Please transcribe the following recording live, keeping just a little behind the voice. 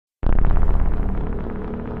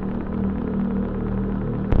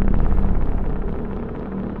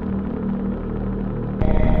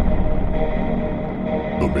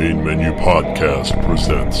Wrestling Menu Podcast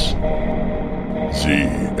presents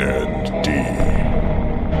Z&D.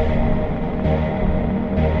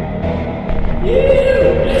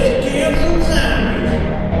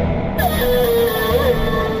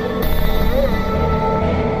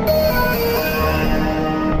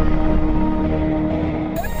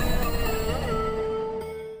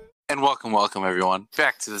 And welcome everyone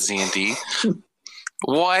back to the Z&D.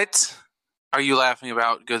 What are you laughing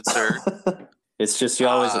about, good sir? It's just you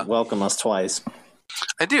always welcome us twice.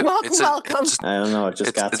 I do. Welcome. I don't know. It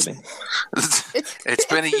just got to me. It's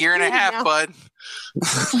been a year and a half, now. bud.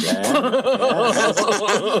 Yeah.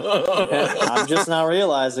 I'm just now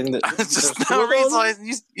realizing that. Just now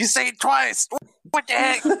realizing you say it twice. What the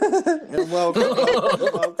heck? You're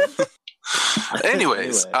welcome.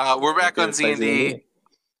 Anyways, we're back on Z&D. Z&D.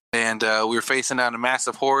 And we're facing down a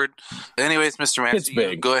massive horde. Anyways, Mr. It's Massey,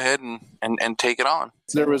 big. go ahead and take it on.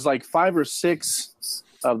 There was like 5 or 6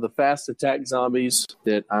 of the fast attack zombies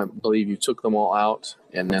that I believe you took them all out,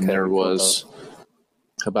 and then there was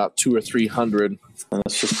about 200 or 300 And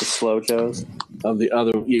it's just the slow Joes. of the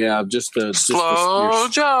other. Yeah, just the Slow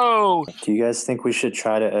Joe! Do you guys think we should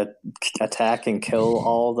try to attack and kill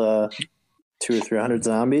all the 200 or 300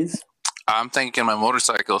 zombies? I'm thinking my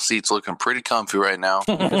motorcycle seat's looking pretty comfy right now.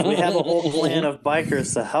 Because we have a whole clan of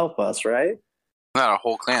bikers to help us, right? Not a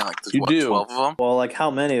whole clan, like there's You do. 12 of them? Well, like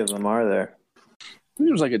how many of them are there?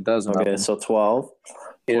 There's like a dozen. Okay, of so 12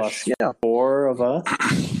 them. plus Yeah. 4 of us.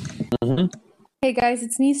 Hey guys,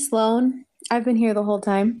 it's me, Sloan. I've been here the whole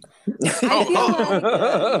time.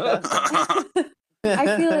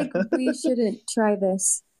 I feel like we shouldn't try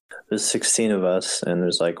this. There's 16 of us, and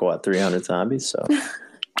there's like, what, 300 zombies? So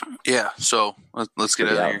Yeah, so let's get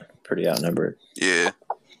out of here. pretty outnumbered. Yeah.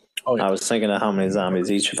 Oh, yeah. I was thinking of how many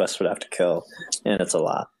zombies each of us would have to kill, and it's a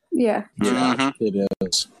lot. Yeah. Mhm. It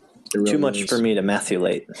is. It really Too much is. for me to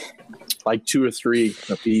mathulate. Like 2 or 3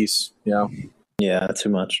 a piece. Yeah. Yeah, too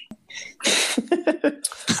much.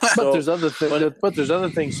 But there's other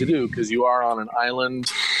things to do because you are on an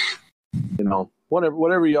island. You know,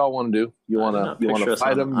 whatever y'all want to do. You want to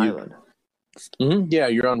fight them. Yeah,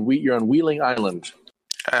 you're on Wheeling Island.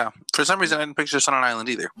 Yeah. For some reason, I didn't picture this on an island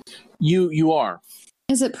either. You are.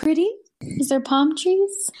 Is it pretty? Is there palm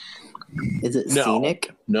trees? Is it No.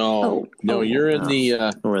 scenic? No, Oh. you're in No.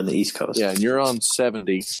 the We're in the East Coast. yeah, and you're on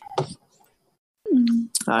 70.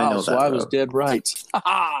 I know so that. I was road. dead right.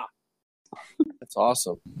 That's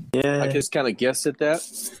awesome. Yeah. I just kind of guessed at that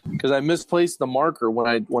because I misplaced the marker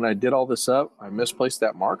when I did all this up. I misplaced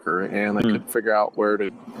that marker and I couldn't figure out where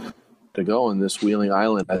to go in this Wheeling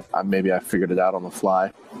Island. Maybe I figured it out on the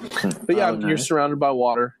fly. But yeah, Oh, nice. you're surrounded by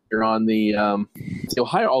water. You're on the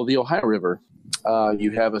Ohio River.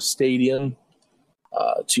 You have a stadium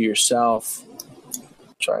to your south.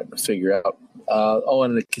 Trying to figure out.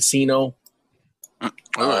 And a casino.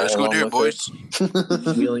 All right, let's go along do it, with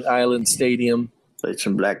boys. Wheeling Island Stadium. Play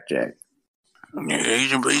some blackjack. Yeah,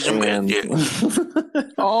 Asian And- yeah.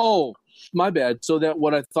 Oh, my bad. So that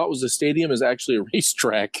what I thought was a stadium is actually a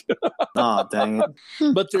racetrack. Oh, dang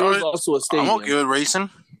it. But there is Alright. also a stadium. I'm okay with racing.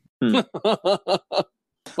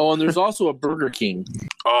 Oh, and there's also a Burger King.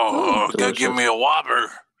 Oh, gotta give me a Whopper.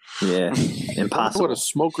 Yeah. I wonder Impossible. what a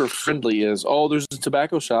smoker friendly is. Oh, there's a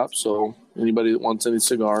tobacco shop. So anybody that wants any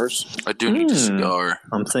cigars, I do need a cigar.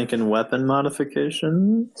 I'm thinking weapon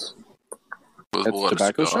modifications. With That's what, a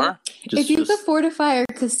tobacco cigar? shop? If you could fortify our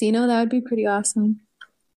casino, that would be pretty awesome.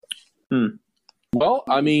 Well,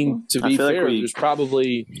 I mean, to I be feel like fair, we- there's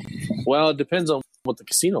probably. Well, it depends on what the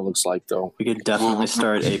casino looks like, though. We could definitely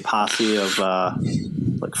start a posse of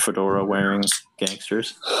like fedora wearing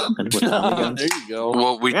gangsters and with Tommy guns. There you go.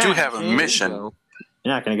 Well, we do Yeah, have a there you mission. go.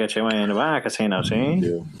 You're not gonna get your way into my casino, see? You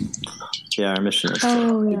do. Yeah, our mission is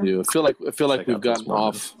Oh, You yeah. do. I feel like Check we've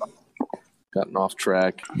out this gotten off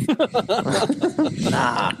track.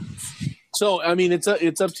 nah. So I mean, it's up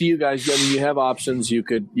to you guys. I mean, you have options. You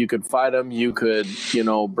could fight them. You could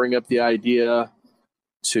bring up the idea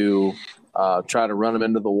to try to run them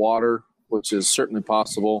into the water, which is certainly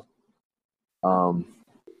possible.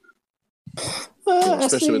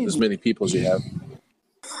 Especially with as many people as you have.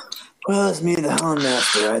 Well, it's me, the Hound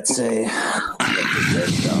Master, I'd say.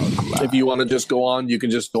 If you want to just go on, you can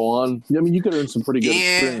just go on. I mean, you could earn some pretty good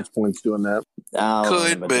Yeah. experience points doing that. I'll Could,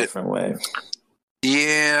 learn 'em a but- different way.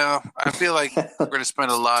 Yeah, I feel like we're going to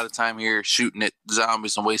spend a lot of time here shooting at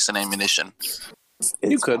zombies and wasting ammunition.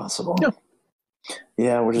 It's could. possible. Yeah.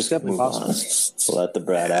 Yeah, we're just definitely move possible. on. We'll let the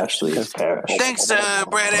Brad Ashley perish. Thanks,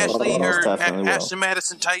 Brad Ashley, Most or definitely will. Ashton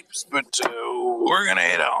Madison types, but we're going to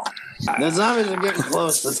head on. The zombies are getting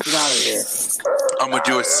close. Let's get out of here. I'm going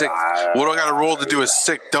to do a sick... What do I got to roll to do a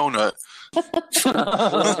sick donut?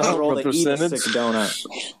 Roll The to eat a percentage? sick donut.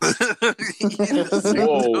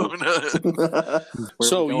 Whoa. Donut.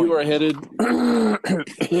 So we you are headed.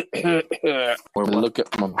 Where what? Look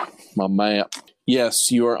at my map. Yes,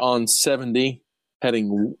 you are on 70,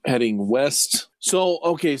 heading west. So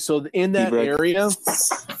okay, so in that T-Break. area,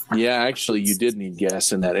 yeah, actually, you did need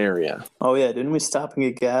gas in that area. Oh yeah, didn't we stop and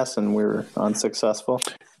get gas and we were unsuccessful,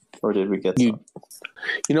 or did we get You- some?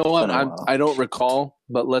 You know what? Been a while. I don't recall,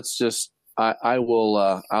 but let's just. I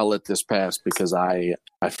will. I'll let this pass because I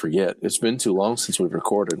forget. It's been too long since we've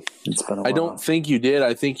recorded. It's been a while. I don't think you did.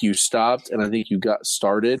 I think you stopped, and I think you got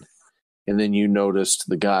started, and then you noticed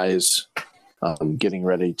the guys getting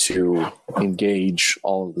ready to engage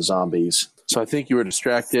all of the zombies. So I think you were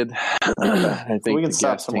distracted. I think We can the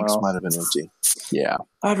stop gas somewhere tanks else. might have been empty. Yeah.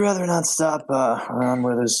 I'd rather not stop around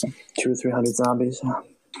where there's 200 or 300 zombies.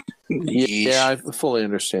 Yeah, I fully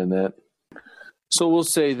understand that. So we'll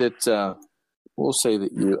say that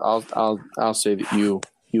you. I'll say that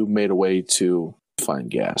you made a way to find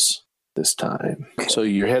gas this time. So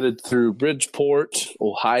you're headed through Bridgeport,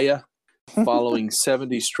 Ohio, following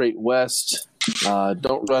 70 straight west.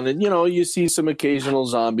 Don't run in. You see some occasional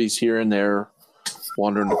zombies here and there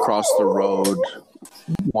wandering across the road.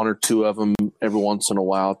 One or two of them every once in a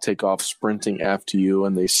while take off sprinting after you,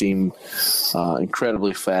 and they seem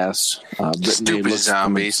incredibly fast. Stupid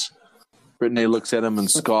zombies. Brittany looks at him and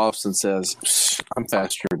scoffs and says, "I'm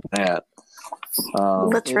faster than that."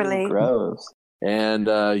 Literally. Gross. And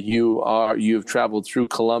you've traveled through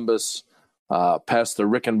Columbus, past the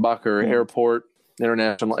Rickenbacker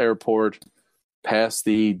International Airport, past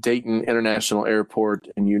the Dayton International Airport,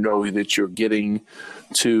 and you know that you're getting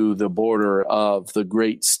to the border of the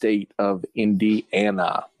great state of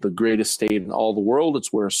Indiana, the greatest state in all the world.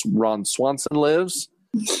 It's where Ron Swanson lives.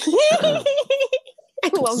 I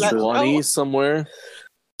love that. Sewanee somewhere.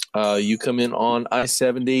 You come in on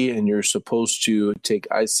I-70 and you're supposed to take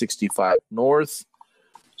I-65 north.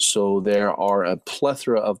 So there are a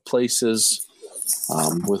plethora of places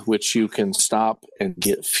with which you can stop and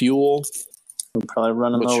get fuel. We're probably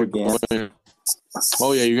running low again.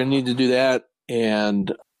 Oh yeah, you're gonna need to do that, and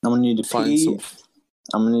I'm gonna need to find pee. some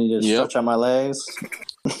I'm gonna need to Yep. stretch out my legs.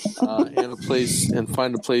 and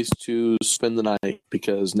find a place to spend the night,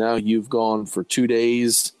 because now you've gone for 2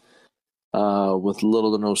 days with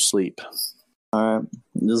little to no sleep. All right,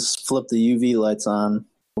 just flip the UV lights on.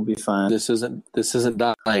 We'll be fine. This isn't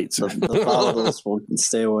night. The volatiles will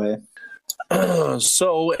stay away.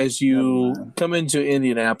 So as you come into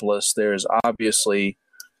Indianapolis, there's obviously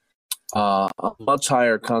a much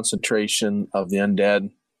higher concentration of the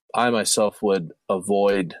undead. I myself would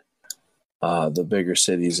avoid the bigger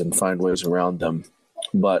cities and find ways around them.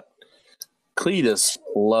 But Cletus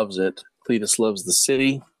loves it. Cletus loves the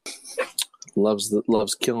city,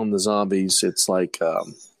 loves killing the zombies. It's like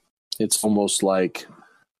it's almost like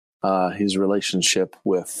his relationship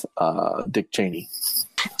with Dick Cheney.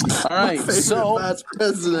 All right, so Vice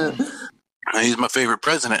President. He's my favorite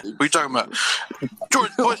president. What are you talking about?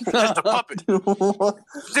 George Bush was just a puppet.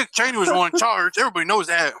 Dick Cheney was the one in charge. Everybody knows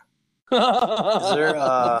that.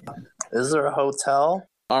 Is there a hotel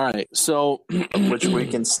all right, so which we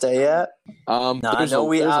can stay at? Now I know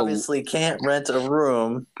we there's obviously can't rent a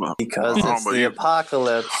room because it's the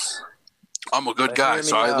apocalypse. I'm a good But guy, hear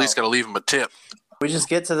so me I at out. least got to leave him a tip. We just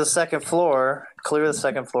get to the second floor, clear the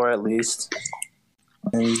second floor at least,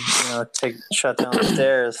 and shut down the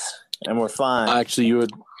stairs, and we're fine. actually you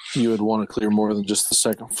would want to clear more than just the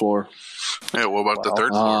second floor. Yeah, what about the Well,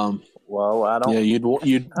 third floor? Well, I don't. Yeah, you'd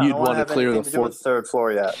I don't want to have clear the anything to do with fourth. the third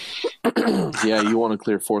floor yet. Yeah, you want to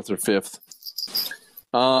clear fourth or fifth.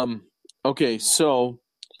 Okay, so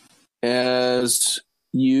as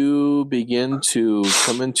you begin to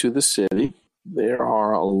come into the city, there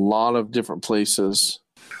are a lot of different places.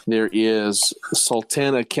 There is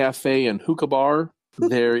Sultana Cafe and Hookah Bar.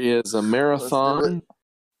 There is a marathon.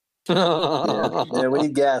 Yeah, we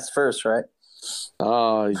need gas first, right?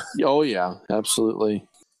 Oh yeah, absolutely.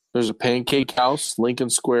 There's a pancake house, Lincoln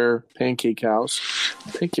Square Pancake House.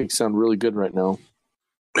 Pancakes sound really good right now.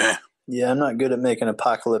 Yeah, I'm not good at making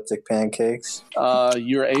apocalyptic pancakes.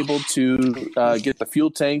 You're able to get the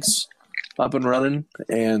fuel tanks up and running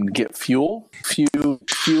and get fuel. Few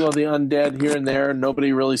of the undead here and there.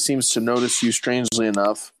 Nobody really seems to notice you, strangely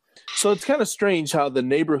enough. So it's kind of strange how the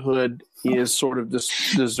neighborhood is sort of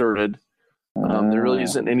deserted. There really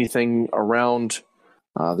isn't anything around.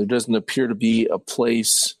 There doesn't appear to be a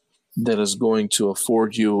place that is going to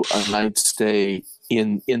afford you a night's stay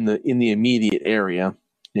in the immediate area.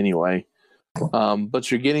 Anyway, but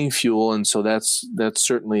you're getting fuel, and so that's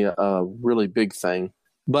certainly a really big thing.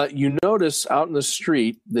 But you notice out in the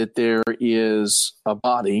street that there is a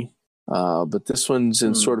body, but this one's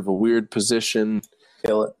in sort of a weird position.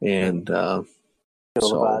 Kill it. And Kill the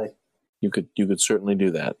so body. you could certainly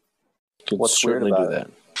do that. What's weird about it?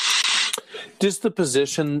 Just the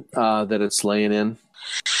position that it's laying in.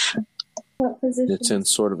 What position? It's in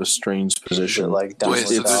sort of a strange position. Like Wait,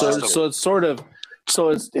 it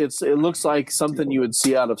looks like something you would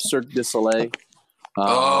see out of Cirque du Soleil.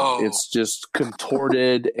 It's just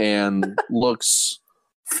contorted and looks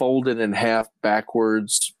folded in half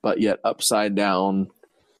backwards, but yet upside down.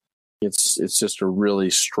 It's just a really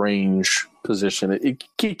strange position. It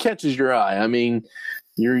catches your eye. I mean,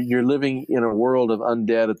 you're living in a world of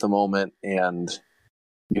undead at the moment, and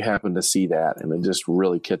you happen to see that, and it just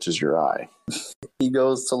really catches your eye. He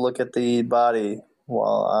goes to look at the body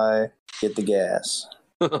while I get the gas.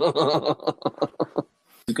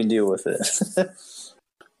 You can deal with it.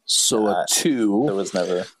 So a 2. It was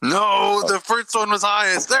never. No, the first one was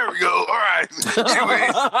highest. There we go. All right.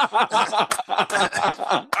 Anyways. All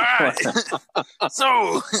right.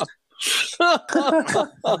 So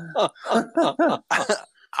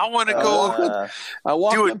I want to go. I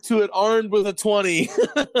walked up to it armed with a 20.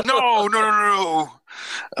 No.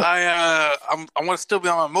 I want to still be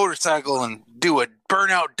on my motorcycle and do a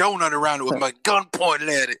burnout donut around it with my gun pointed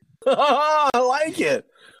at it. I like it.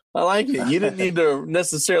 You didn't need to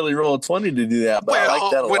necessarily roll a 20 to do that, but I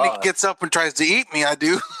like that a when lot. it gets up and tries to eat me, I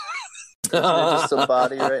do. It's just a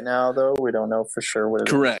body right now, though. We don't know for sure what it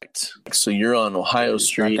is. Correct. So you're on Ohio Not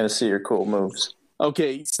Street. going to see your cool moves.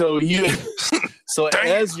 Okay, so you. So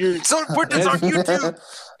as you're. So put this on YouTube.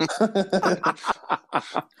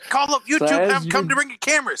 Call up YouTube and have them come to bring your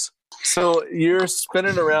cameras. So you're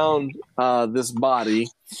spinning around this body,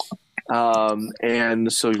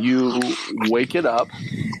 and so you wake it up,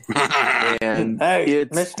 and Hey,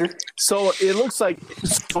 mister. So it looks like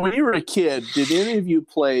when you were a kid, did any of you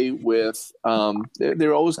play with?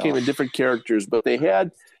 There always came in different characters, but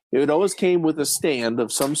it always came with a stand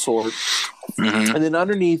of some sort, and then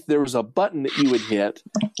underneath there was a button that you would hit.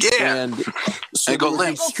 Yeah, and so they go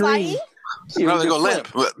limp. No, they go limp.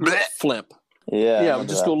 Flip. Yeah, it would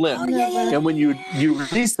just go limp. And when you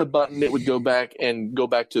release the button, it would go back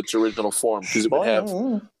to its original form because it would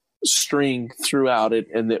have string throughout it,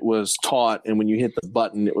 and it was taut. And when you hit the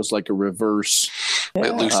button, it was like a reverse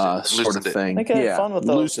sort of thing. I think I had fun with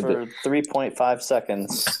those for 3.5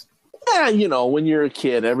 seconds. Yeah, when you're a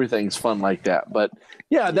kid, everything's fun like that. But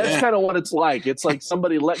yeah, that's kind of what it's like. It's like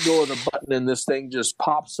somebody let go of the button, and this thing just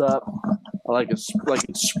pops up like it's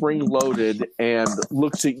spring loaded and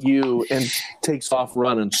looks at you and takes off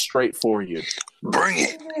running straight for you. Bring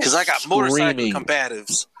it, because I got motorcycle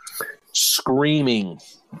combatives. Screaming.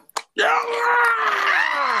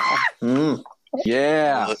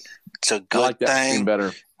 Yeah. It's a good thing.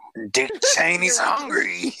 Better. Dick Cheney's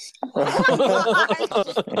hungry.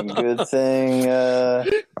 And good thing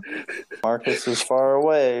Marcus is far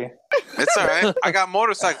away. It's all right. I got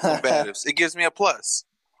motorcycle combatives. It gives me a plus.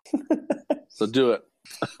 So do it.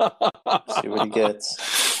 See what he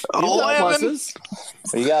gets. 11.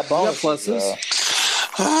 You got bonuses.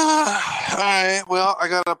 All right. Well, I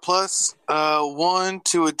got a plus 1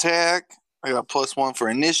 to attack. I got a +1 for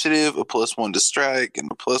initiative, a +1 to strike,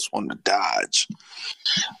 and a +1 to dodge.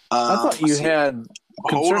 I thought you had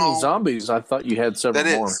concerning zombies. I thought you had several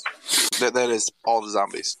more. That is all the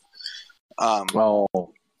zombies. I'm trying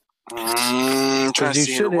to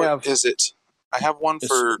see what is it? I have one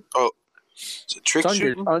for is it trick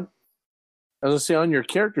shooting? As I say, on your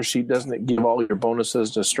character sheet, doesn't it give all your bonuses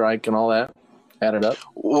to strike and all that added up?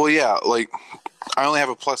 Well, yeah. Like I only have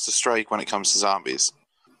a plus to strike when it comes to zombies.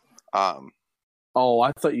 I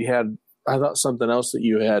thought something else that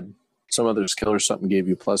you had. Some other skill or something gave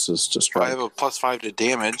you pluses to strike. I have a +5 to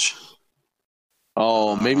damage.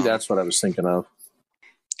 Oh, maybe that's what I was thinking of.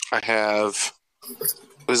 I have,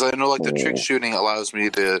 because I know like the trick shooting allows me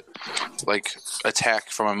to like attack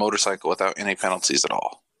from a motorcycle without any penalties at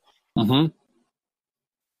all. Mm-hmm.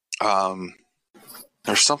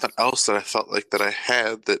 There's something else that I felt like that I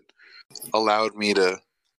had that allowed me to.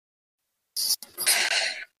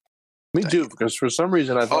 Me too, because for some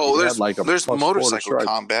reason I thought you had like a there's +4 motorcycle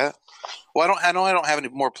combat. Well, I know I don't have any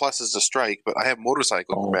more pluses to strike, but I have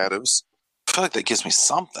motorcycle combatives. I feel like that gives me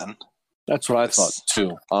something. That's what I thought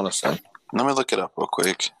too, honestly. Let me look it up real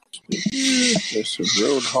quick. This is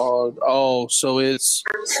Roadhog. Oh, so you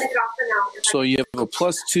have a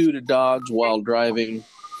 +2 to dodge while driving,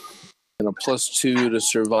 and a +2 to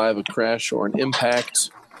survive a crash or an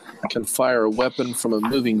impact. Can fire a weapon from a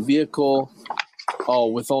moving vehicle. Oh,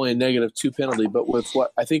 with only a -2 penalty, but with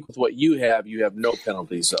what you have no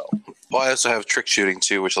penalties though. Well, I also have trick shooting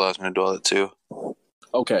too, which allows me to do all that too.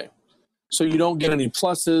 Okay. So you don't get any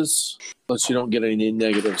pluses, but you don't get any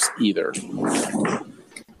negatives either.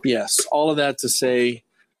 Yes, all of that to say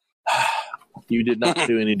you did not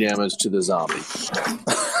do any damage to the zombie.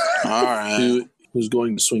 All right. Who's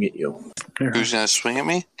going to swing at you? Who's going to swing at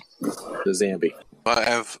me? The zombie. Well, I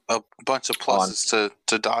have a bunch of pluses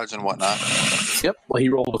to dodge and whatnot. Yep. Well, he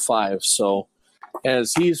rolled a 5. So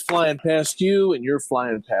as he's flying past you and you're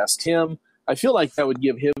flying past him, I feel like that would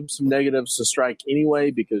give him some negatives to strike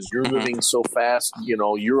anyway because you're moving so fast. You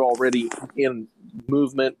know, you're already in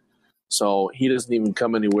movement, so he doesn't even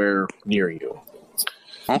come anywhere near you.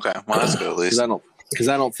 Okay, well that's good at least. Because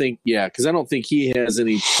I don't think he has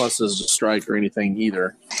any pluses to strike or anything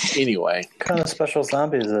either. Anyway, What kind of special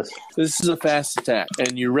zombie is this? this is a fast attack,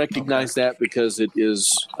 and you recognize that because it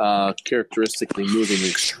is characteristically moving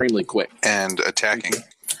extremely quick. And attacking.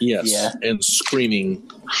 Yes, Yeah. and screaming.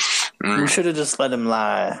 We should have just let him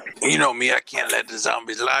lie. You know me, I can't let the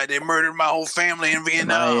zombies lie. They murdered my whole family in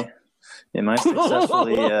Vietnam. Am I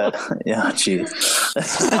successfully? Yeah, jeez.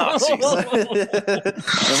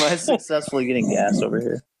 Am I successfully getting gas over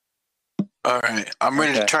here? All right, I'm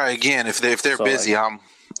ready to try again. If they're So, busy, I'm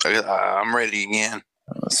ready again.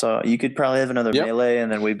 So you could probably have another melee,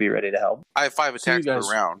 and then we'd be ready to help. I have 5 attacks per guys-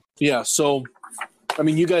 round. Yeah, so, I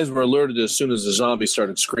mean, you guys were alerted as soon as the zombie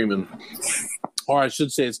started screaming. Or I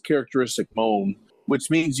should say it's characteristic moan, which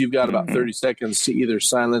means you've got about 30 seconds to either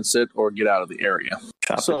silence it or get out of the area.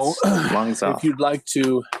 Chop So, its lungs off. If you'd like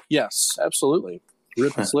to, yes, absolutely.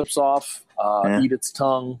 Rip its lips off, eat its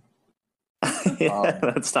tongue.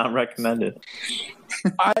 That's not recommended.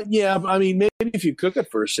 I mean, maybe if you cook it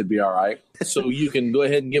first, it'd be all right. So you can go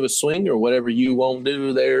ahead and give a swing or whatever you won't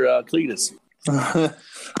do there, Cletus.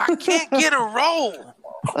 I can't get a roll.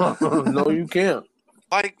 No, you can't.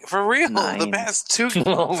 Like, for real, 9. the past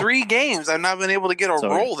 3 games, I've not been able to get a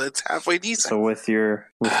roll that's halfway decent. So with your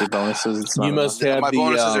bonuses, it's not You must enough. have My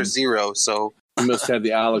bonuses are 0, so you must have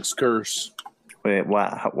the Alex curse. Wait,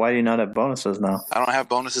 why do you not have bonuses now? I don't have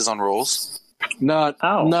bonuses on rolls. Not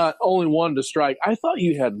Ow. not only one to strike. I thought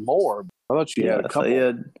you had more. I thought you had a I thought couple. he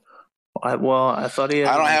had. I thought he had.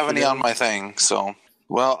 I don't have any on my thing, so.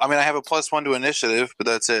 Well, I mean, I have a +1 to initiative, but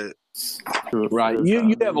that's it. Right.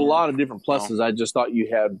 You have a lot of different pluses. I just thought you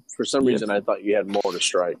had, for some reason, I thought you had more to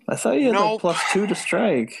strike. I thought you had No. like +2 to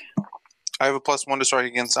strike. I have a +1 to strike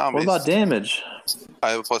against What zombies. about damage?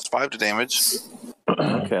 I have a +5 to damage.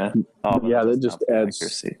 Okay. Oh, but Yeah, that that's just not adds.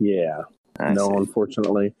 accuracy. Yeah. I No, see.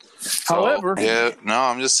 unfortunately. However, Yeah, no,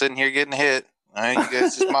 I'm just sitting here getting hit. All right, you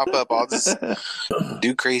guys just mop up. I'll just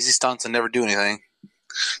do crazy stunts and never do anything.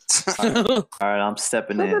 All right, I'm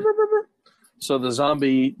stepping in. so the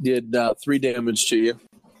zombie did 3 damage to you.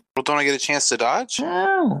 Well, don't I get a chance to dodge?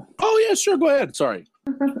 No. Oh, yeah, sure. Go ahead. Sorry.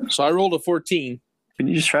 So I rolled a 14. Can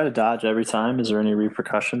you just try to dodge every time? Is there any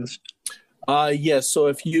repercussions? Yes. So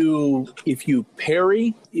if you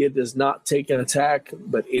parry, it does not take an attack,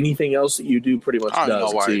 but anything else that you do pretty much I don't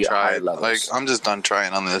does. know why to I high tried. levels. Like, I'm just done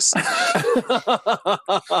trying on this.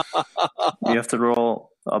 You have to roll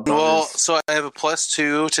above. Well, so I have a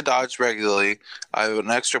 +2 to dodge regularly. I have an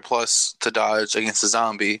extra plus to dodge against a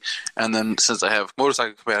zombie, and then since I have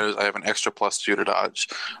motorcycle competitors, I have an extra +2 to dodge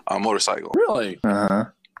a motorcycle. Really? Uh-huh.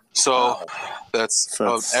 So that's So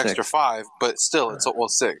an it's extra 6. 5, but still, it's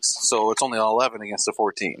 6. So it's only an 11 against a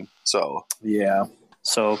 14. So Yeah.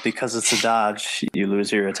 So because it's a dodge, you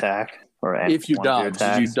lose your attack. Or If you one of your dodge, did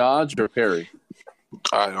you attacks. dodge or parry?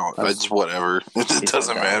 I don't. It's whatever. It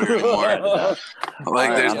doesn't don't. matter anymore. Like All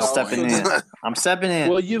right, there's I'm stepping in. I'm stepping in.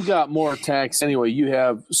 Well, you've got more attacks anyway. You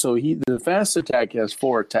have the fast attack has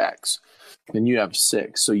 4 attacks, and you have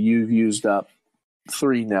 6. So you've used up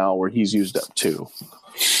 3 now, where he's used up 2.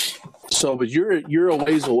 So, but you're a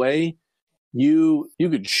ways away. You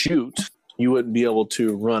could shoot. You wouldn't be able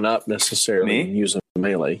to run up necessarily Me? and use a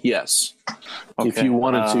melee. Yes, if Okay. you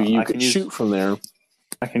wanted to, you I could can use- shoot from there.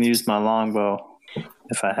 I can use my longbow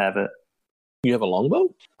if I have it. You have a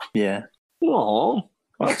longbow? Yeah. Oh,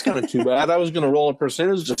 well, that's kind of too bad. I was going to roll a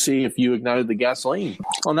percentage to see if you ignited the gasoline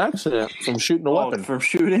on accident from shooting a weapon. From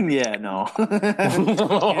shooting? Yeah, no. Can't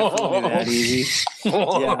fool me that easy.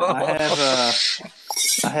 Yeah,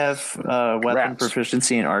 I have weapon Rats.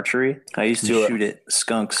 proficiency in archery. I used to Do it. shoot at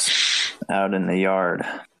skunks out in the yard.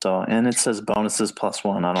 So, and it says bonuses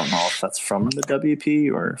 +1. I don't know if that's from the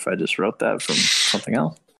WP or if I just wrote that from something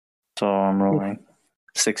else. So I'm rolling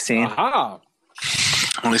 16 Aha!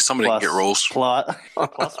 only somebody can get rolls.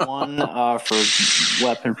 +1 for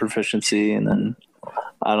weapon proficiency, and then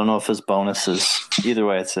I don't know if his bonus is either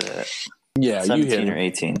way. It's a Yeah, you hit 17 him. or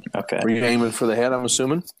 18. Okay. Were you aiming for the head, I'm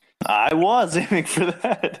assuming? I was aiming for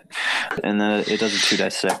that. And then it does a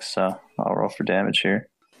 2d6, so I'll roll for damage here.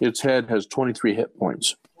 Its head has 23 hit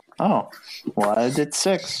points. Oh, well, I did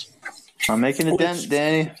 6. I'm making a dent,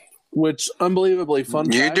 Danny. Which, unbelievably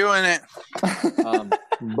fun You're fact, doing it.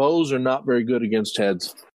 bows are not very good against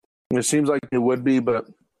heads. It seems like they would be, but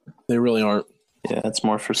they really aren't. Yeah, it's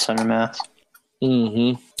more for center mass.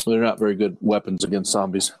 Mm-hmm. They're not very good weapons against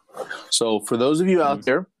zombies. So for those of you out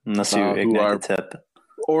there, Unless you who ignite are, the tip.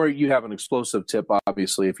 or you have an explosive tip,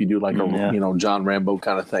 obviously, if you do like a John Rambo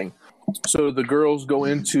kind of thing. So the girls go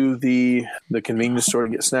into the convenience store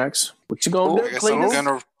to get snacks. What you gonna do, I guess I'm Cletus?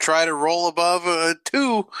 gonna try to roll above a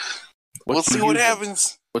 2. We'll see what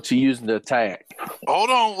happens. What you using to attack? Hold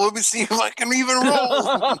on, let me see if I can even roll.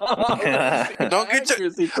 Don't get your...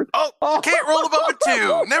 Oh, can't roll above a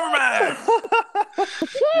 2. Never mind.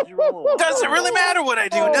 Doesn't really matter what I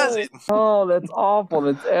do, does it? Oh, that's awful.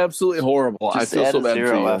 That's absolutely horrible. Just I feel add so a bad for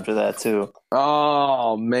 0 you. after that, too.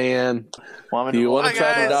 Oh, man. Do you want to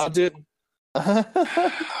try to dodge it?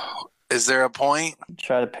 Is there a point?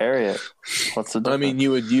 Try to parry it. What's the difference? I mean,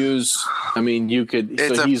 you would use... I mean, you could...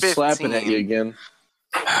 It's so a he's 15. slapping at you again.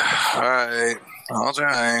 All right, I'll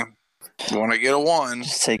try. Want to get a 1?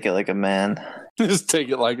 Just take it like a man. Just take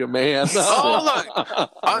it like a man. Oh, look,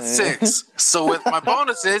 a 6. So with my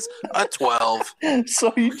bonuses, a 12.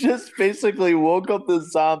 So you just basically woke up the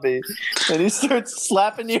zombie, and he starts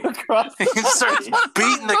slapping you across the He starts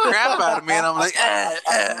beating the crap out of me, and I'm like,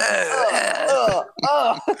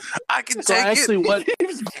 I can So take actually,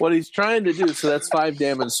 it. what he's trying to do, so that's 5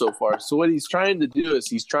 damage so far. So what he's trying to do is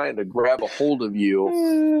he's trying to grab a hold of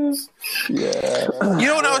you. Yeah. You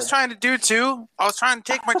know what I was trying to do too? I was trying to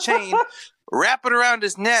take my chain, wrap it around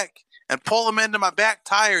his neck, and pull him into my back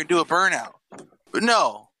tire and do a burnout. But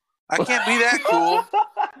no, I can't be that cool.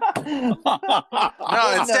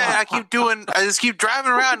 No, instead I just keep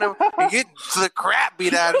driving around him and get the crap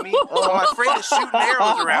beat out of me. So I'm afraid of shooting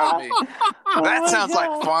arrows around me. That sounds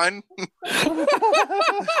like fun.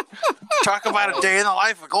 Talk about a day in the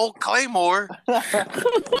life of Gold Claymore.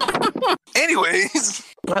 Anyways.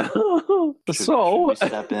 So, we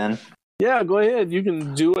step in. yeah, go ahead. You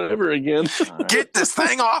can do whatever again. Right. Get this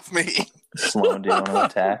thing off me. Sloan, do you want to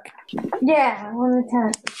attack? Yeah, I want to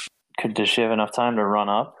attack. Does she have enough time to run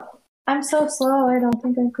up? I'm so slow, I don't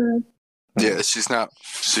think I could. Yeah, she's not.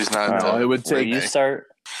 No, it would Where take. you start.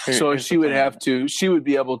 So here's she the would plan. have to. She would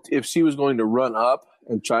be able to, if she was going to run up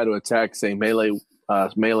and try to attack, say melee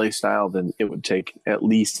style, then it would take at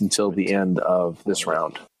least until the end of this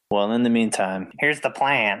round. Well, in the meantime, here's the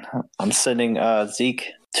plan. I'm sending Zeke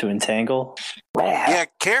to entangle. Yeah,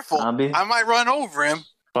 careful. Zombie. I might run over him.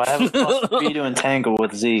 So I have a plus 3 to entangle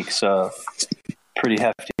with Zeke, so pretty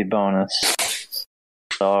hefty bonus.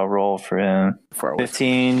 So I'll roll for him.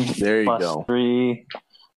 15 There you plus go. 3,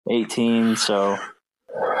 18. So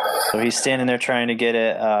he's standing there trying to get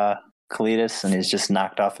at Cletus, and he's just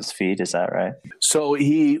knocked off his feet. Is that right? So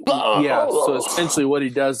so essentially what he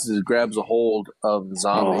does is grabs a hold of the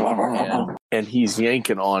zombie and he's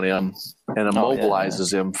yanking on him and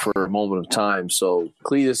immobilizes him for a moment of time. So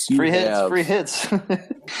Cletus, you Free have hits. you have the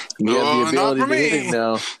No, not ability for to hit me. him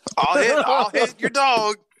now. I'll hit your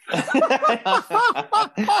dog.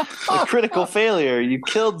 A critical failure. You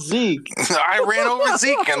killed Zeke. I ran over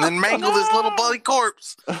Zeke and then mangled his little bloody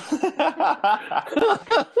corpse. You've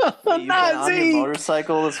been on your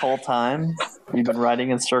motorcycle this whole time? You've been riding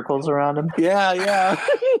in circles around him? Yeah. It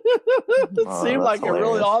Oh, seemed that's like a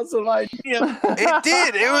really hilarious. awesome idea. It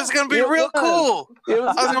did. It was going to be It real was. cool. It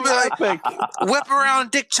was I was gonna be like, epic. whip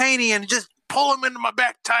around Dick Cheney and just pull him into my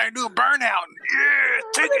back tire and do a burnout. Yeah,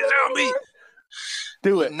 take it on me.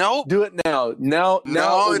 Do it. Nope. Do it now. Now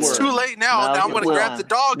No, it it's works. too late now. Now Now I'm it going to will. grab the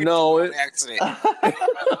dog and No, do it- an accident.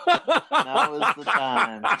 Now is the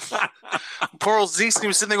time. Poor old Zeke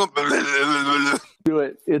was sitting there going, blah, blah, blah, blah, blah. Do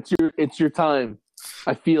it. It's your time.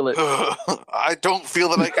 I feel it. I don't feel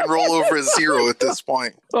that I can roll over a 0 at this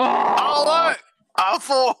point. Oh, look! A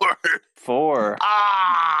 4. 4.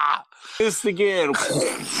 Ah! This again.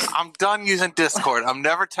 I'm done using Discord. I'm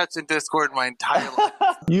never touching Discord in my entire life.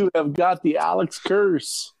 You have got the Alex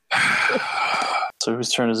curse. So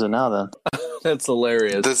whose turn is it now then? That's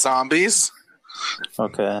hilarious. The zombies.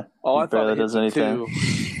 Okay. Oh, I He thought barely it does hit anything. too.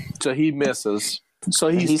 So he misses. So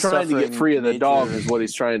he's He's trying to get suffering free of the major- dog is what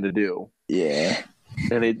he's trying to do. Yeah.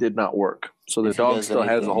 And it did not work. So the If he dog does still has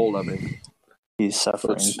a anything- hold of him. He's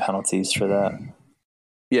suffering Let's- penalties for that.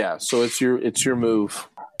 Yeah, so it's your move.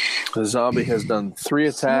 The zombie has done 3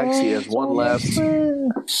 attacks. He has 1 left.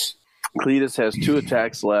 Cletus has 2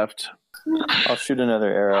 attacks left. I'll shoot another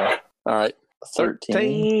arrow. All right.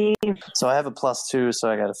 13. So I have a plus 2, so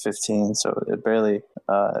I got a 15. So it barely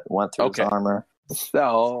went through Okay. his armor.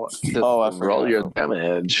 No, Oh, I roll forgot. your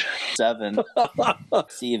damage. 7. I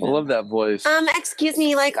Steven. love that voice. Excuse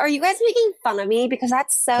me, like, are you guys making fun of me? Because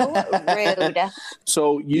that's so rude.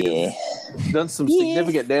 So you've done some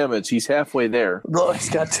significant damage. He's halfway there. Look, he's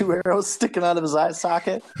got 2 arrows sticking out of his eye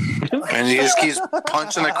socket. And he just keeps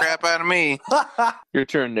punching the crap out of me. Your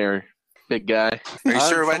turn there, big guy. Are you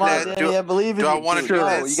sure about Come on, that? Danny, I believe in do you. I wanna do No,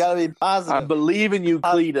 this? You got to be I positive. believe in you,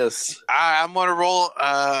 Cletus. I'm going to roll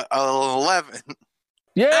 11.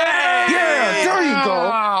 Yeah! Yeah, there you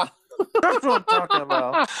go. That's what I'm talking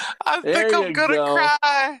about. I There think I'm you going to go.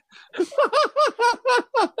 cry.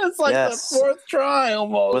 It's like Yes. the 4th try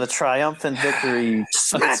almost. With a triumphant victory. It's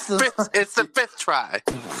the 5th try.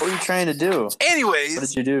 What are you trying to do? What Anyways,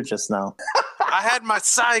 did you do just now? I had my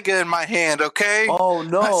Saiga in my hand, okay? Oh, I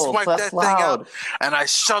no. swiped That's that thing loud. out, and I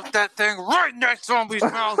shoved that thing right in that zombie's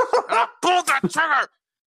mouth, and I pulled that trigger.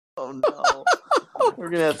 Oh, no. We're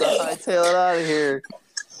going to have to hightail it out of here.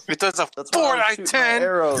 It does a That's why I'm shooting my 4x10,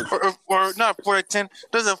 arrows. or not 4x10,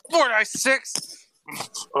 does a 4x6.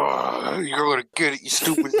 Oh, you're gonna get it, you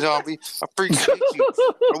stupid zombie. I appreciate you.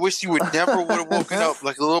 I wish you would never would have woken up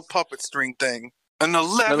like a little puppet string thing. An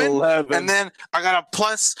 11, and then I got a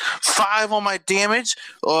 +5 on my damage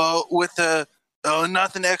with a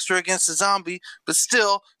nothing extra against the zombie, but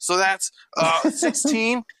still, so that's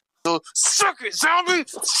 16. So suck it, zombie,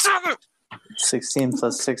 suck it. 16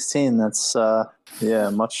 plus 16, that's,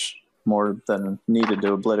 much more than needed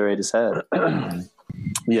to obliterate his head.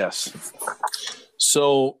 Yes.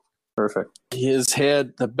 So Perfect. his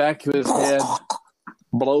head, the back of his head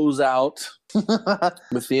blows out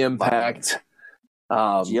with the impact,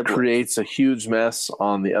 creates a huge mess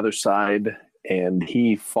on the other side, and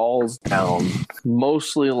he falls down,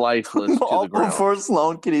 mostly lifeless to the ground. Before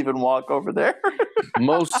Sloan can even walk over there.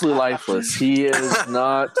 Mostly lifeless. He is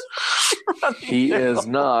not. He is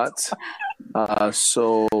not.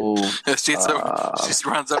 So She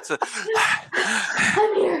runs up to.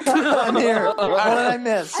 I'm here. What did I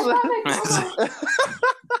miss?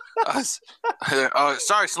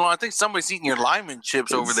 Sorry, Sloan. I think somebody's eating your lineman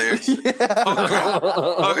chips over there.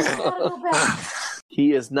 Okay.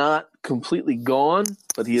 he is not completely gone,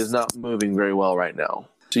 but he is not moving very well right now.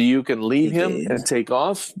 So you can leave him and take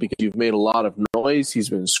off because you've made a lot of noise. He's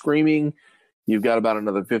been screaming. You've got about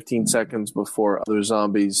another 15 seconds before other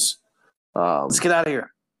zombies. Let's get out of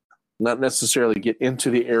here. Not necessarily get into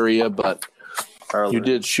the area, but you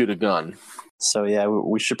did shoot a gun. So yeah,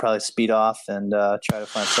 we should probably speed off and try to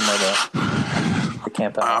find somewhere to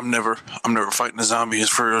camp out. I'm never fighting a zombie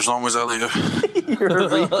for as long as I live. You're a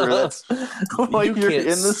reaper. That's what You you're can't in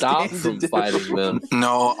this stop game from to do. fighting them.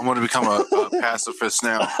 No, I'm going to become a pacifist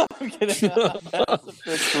now. I'm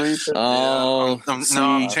pacifist reaper. Oh, I'm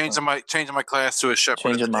changing my class to a shepherd.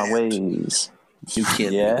 Changing my ways. you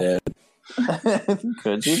can't Yeah. do that.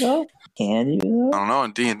 Could you though? Can you though? I don't know.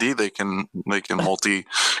 In D&D, they can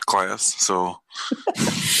multi-class. So,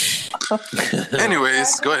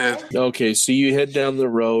 anyways, go ahead. Okay, so you head down the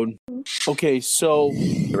road. Okay, so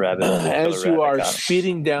The rabbit. as you are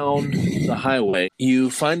speeding down the highway, you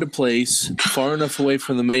find a place far enough away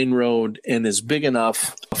from the main road and is big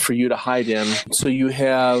enough for you to hide in. So you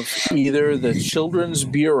have either the Children's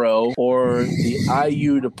Bureau or the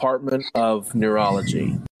IU Department of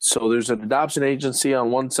Neurology. So there's an adoption agency on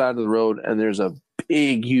one side of the road, and there's a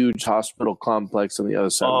big, huge hospital complex on the other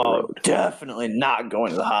side of the road. Definitely not going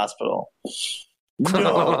to the hospital.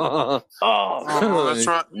 No. That's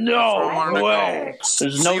right. No I wanted to way. go.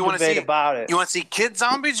 There's So no you wanna debate see- about it. You want to see kid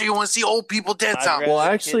zombies, or you want to see old people dead I'd zombies? rather- Well,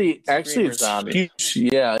 actually, Screamer it's zombie. huge.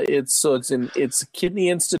 Yeah, it's a kidney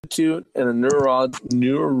institute and a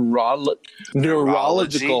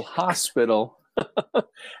neurological hospital,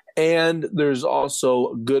 and there's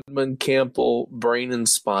also Goodman Campbell Brain and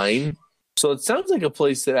Spine. So it sounds like a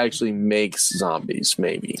place that actually makes zombies,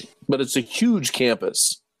 maybe, but it's a huge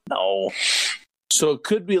campus. No. So it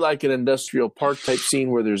could be like an industrial park type scene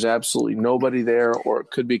where there's absolutely nobody there, or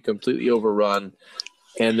it could be completely overrun.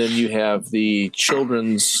 And then you have the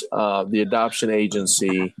children's, the adoption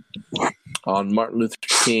agency on Martin Luther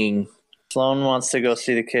King. Sloan wants to go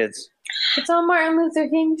see the kids. It's on Martin Luther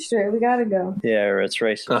King Street. We gotta go. Yeah, or it's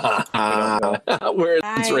racist. Where it's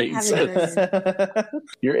I racist. haven't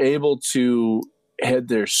You're able to head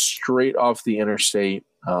there straight off the interstate.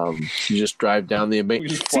 You just drive down the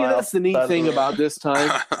embankment. just See, fly that's the off neat the thing road. about this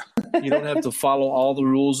time. You don't have to follow all the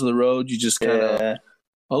rules of the road. You just kind of, Yeah.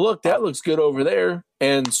 oh, look, that looks good over there.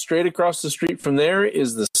 And straight across the street from there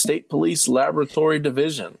is the State Police Laboratory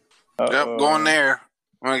Division. Yep, going there.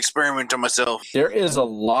 I'm gonna experiment on myself. There is a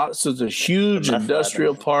lot. So it's a huge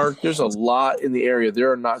industrial park. There's a lot in the area.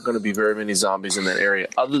 There are not going to be very many zombies in that area,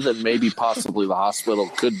 other than maybe possibly the hospital.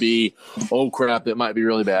 Could be, oh crap, it might be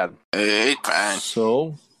really bad. It's fine.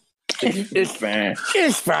 So it's fine.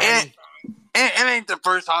 It's fine. It ain't the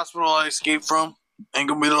first hospital I escaped from. Ain't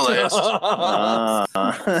gonna be the last.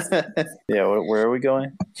 Yeah, where are we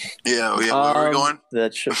going? Yeah. Where are we going?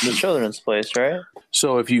 The children's place, right?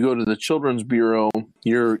 So if you go to the Children's Bureau,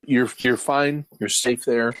 you're fine. You're safe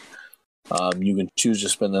there. You can choose to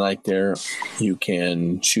spend the night there. You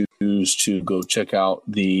can choose to go check out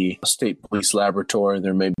the state police laboratory.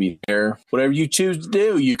 There may be there. Whatever you choose to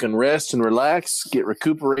do, you can rest and relax, get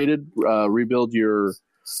recuperated, rebuild your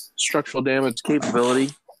structural damage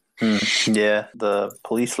capability. Yeah, the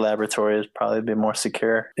police laboratory is probably be more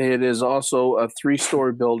secure. It is also a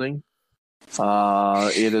 3-story building.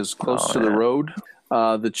 It is close to the road.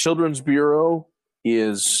 The Children's Bureau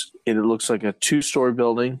it looks like a 2-story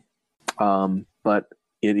building, but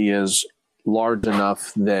it is large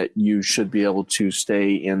enough that you should be able to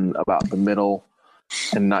stay in about the middle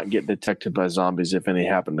and not get detected by zombies if any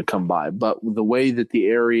happen to come by. But the way that the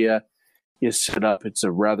area is set up, it's a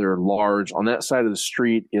rather large, on that side of the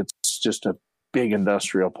street, it's just a big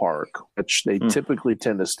industrial park, which they typically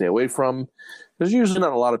tend to stay away from. There's usually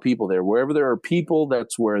not a lot of people there. Wherever there are people,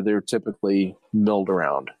 that's where they're typically milled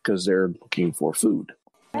around because they're looking for food.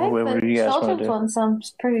 What do you guys want to Children's do? one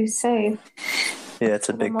sounds pretty safe. Yeah, it's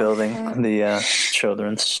a big building. The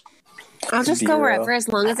children's. I'll just go Bureau. wherever as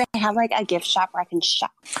long as they have like a gift shop where I can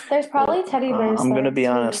shop. There's probably teddy bears. I'm gonna there, be too,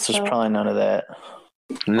 honest. There's so- probably none of that.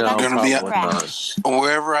 No, That's gonna be probably not.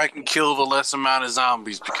 Wherever I can kill the less amount of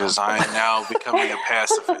zombies because I am now becoming a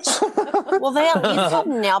pacifist. Will they at least have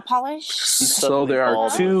nail polish? So there are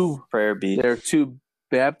two prayer beat. There are two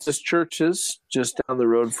Baptist churches just down the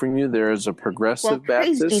road from you. There is a Progressive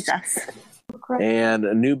Praise Baptist Jesus. and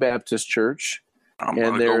a New Baptist church. I'm And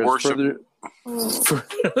gonna there go is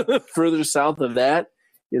worship. further south of that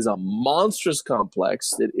is a monstrous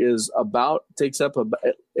complex that takes up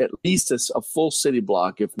at least a full city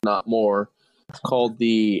block, if not more, called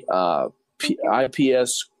the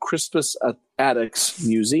IPS Crispus Attucks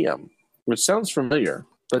Museum, which sounds familiar,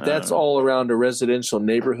 but that's all around a residential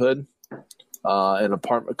neighborhood and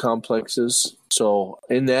apartment complexes. So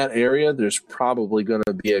in that area, there's probably going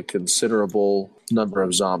to be a considerable number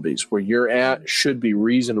of zombies. Where you're at should be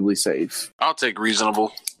reasonably safe. I'll take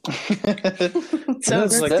reasonable.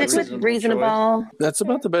 Sounds like a Stick with reasonable. That's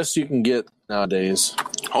about the best you can get nowadays.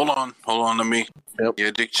 Hold on to me. Yep.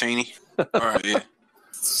 Yeah, Dick Cheney. All right, yeah.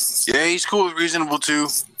 Yeah, he's cool with reasonable too.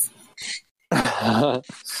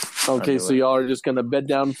 Okay, so y'all are just going to bed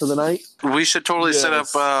down for the night? We should totally set up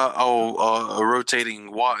Yes. a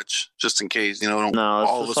rotating watch just in case, No,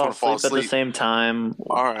 all of let's us all want to fall sleep at the asleep. same time.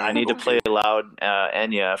 All right, I need to play loud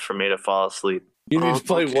Enya for me to fall asleep. You need to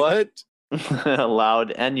play Okay. what?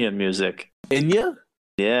 Loud Enya music. Enya?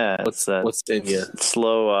 Yeah, it's that What's Enya?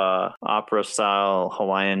 slow opera style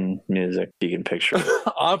Hawaiian music you can picture.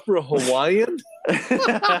 Opera Hawaiian?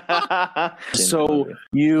 it. So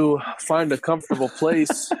you find a comfortable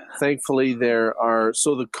place. Thankfully, the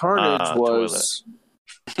carnage was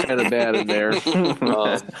kind of bad in there.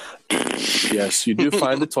 Yes, you do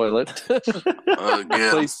find the toilet.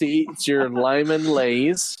 Yeah. Place to eat your Lyman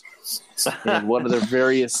Lays and one of the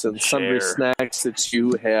various and sundry Share. snacks that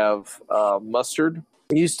you have mustered.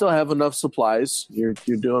 You still have enough supplies. You're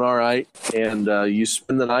doing all right, and you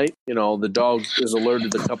spend the night. The dog is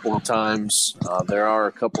alerted a couple of times. There are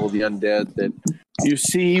a couple of the undead that you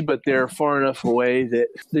see, but they're far enough away that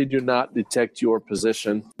they do not detect your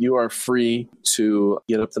position. You are free to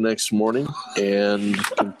get up the next morning and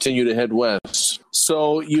continue to head west.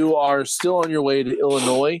 So you are still on your way to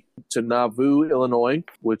Illinois, to Nauvoo, Illinois,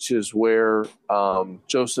 which is where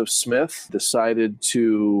Joseph Smith decided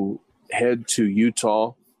to head to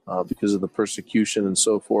Utah because of the persecution and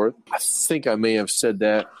so forth. I think I may have said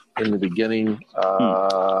that in the beginning,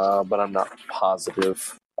 but I'm not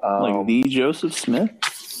positive. Like the Joseph Smith?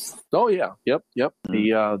 Oh yeah, yep.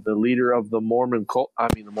 The leader of the Mormon cult. I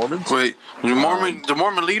mean the Mormons. Wait, the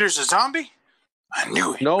Mormon leader's a zombie? I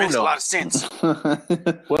knew it. No, Makes no. a lot of sense.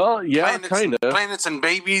 Well, yeah, kind of. Planets and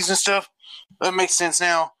babies and stuff. That makes sense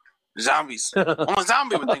now. Zombies. Only a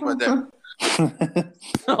zombie would think about that.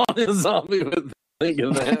 Only a zombie would think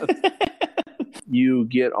of that. You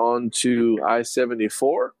get onto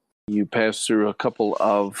I-74. You pass through a couple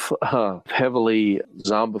of heavily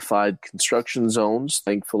zombified construction zones.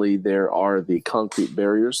 Thankfully, there are the concrete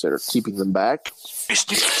barriers that are keeping them back. You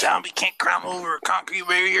stupid zombie can't climb over a concrete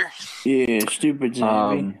barrier. Yeah, stupid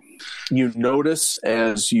zombie. you notice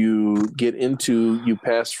as you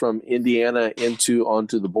pass from Indiana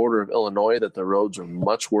onto the border of Illinois that the roads are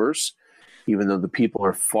much worse, even though the people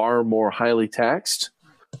are far more highly taxed.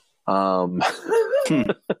 Only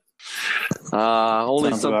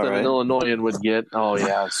Sounds something right. an Illinoisan would get. Oh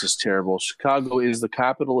yeah, it's just terrible. Chicago is the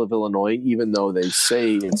capital of Illinois, even though they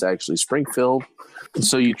say it's actually Springfield.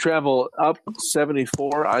 So you travel up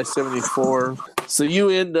 74, I-74. So you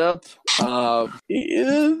end up,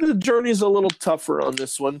 the journey's a little tougher on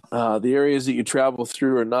this one. The areas that you travel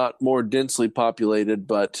through are not more densely populated,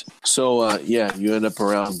 but you end up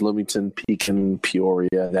around Bloomington, Pekin,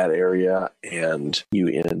 Peoria, that area, and you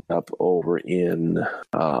end up over in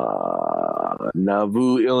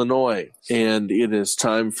Nauvoo, Illinois. And it is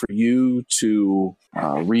time for you to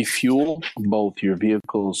refuel both your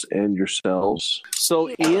vehicles and yourselves. So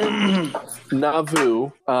in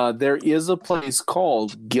Nauvoo, there is a place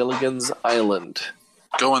called Gilligan's Island.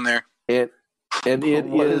 Go in there. And it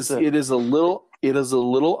What is is it? it is a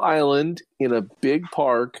little island in a big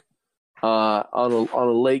park on a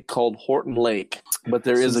lake called Horton Lake. But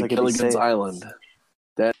there is Seems a like it'd be Gilligan's safe. Island.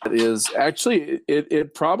 That is actually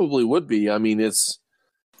it probably would be. I mean it's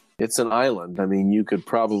an island. I mean you could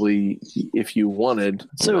probably, if you wanted.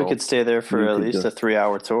 So we could stay there for you at could least do- a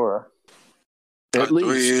 3-hour tour. At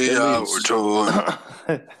least.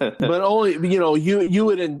 But only you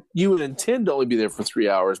would intend to only be there for 3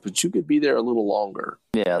 hours, but you could be there a little longer.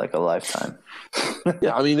 Yeah, like a lifetime.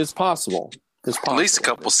 Yeah, I mean it's possible. It's possible. At least a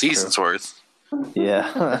couple seasons worth.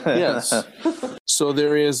 Yeah. Yes. So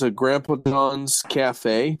there is a Grandpa John's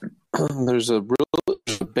Cafe. There's a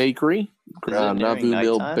bakery, Is it Nauvoo during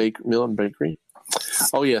nighttime? Mill and Bakery.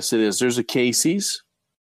 Oh yes, it is. There's a Casey's.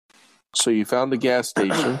 So you found a gas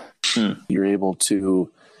station. You're able to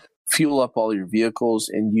fuel up all your vehicles,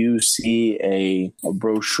 and you see a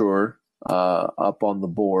brochure up on the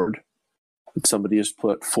board that somebody has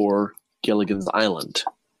put for Gilligan's Island.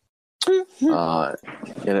 And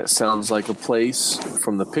it sounds like a place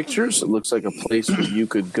from the pictures. It looks like a place where you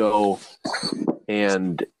could go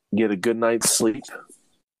and get a good night's sleep.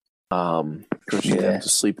 Of course, you have to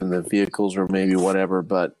sleep in the vehicles or maybe whatever,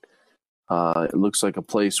 but it looks like a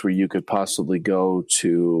place where you could possibly go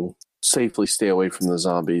to safely stay away from the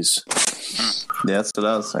zombies. Yeah, that's what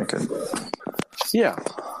I was thinking. Yeah.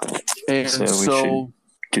 And So we so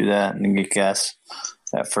Do that and get gas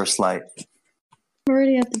at First Light. We're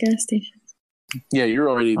already at the gas station. yeah, you're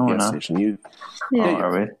already at the Oh, gas no. station. You Yeah. Oh,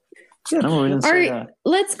 are we? Yeah. No, we didn't say Are, that.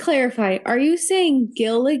 let's clarify. Are you saying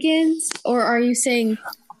Gilligan's or are you saying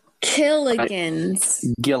Killigans?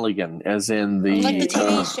 Gilligan, as in the, Like the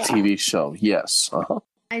TV show. TV show. Yes. Uh-huh.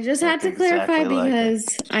 I just had to Exactly clarify like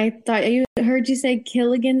because I thought you heard you say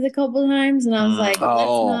Killigans a couple times, and I was like,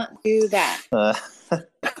 Oh. let's not do that.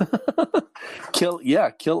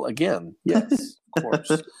 Kill again. Yes, of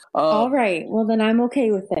course. All right. Well, then I'm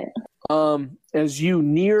okay with it. As you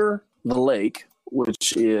near the lake,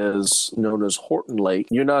 which is known as Horton Lake,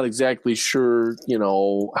 you're not exactly sure,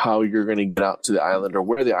 how you're going to get out to the island or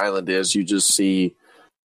where the island is. You just see,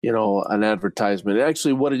 an advertisement.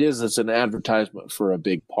 Actually, what it is, it's an advertisement for a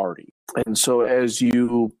big party. And so as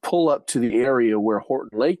you pull up to the area where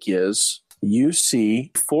Horton Lake is, you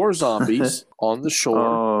see 4 zombies on the shore.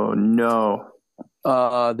 Oh, no.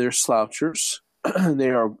 They're slouchers. They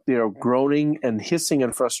are groaning and hissing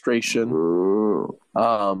in frustration.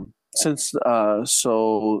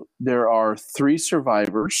 So there are 3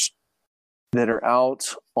 survivors that are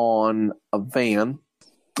out on a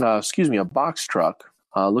box truck.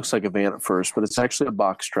 Looks like a van at first, but it's actually a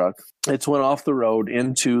box truck. It's went off the road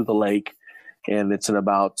into the lake, and it's in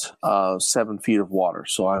about 7 feet of water.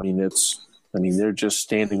 So they're just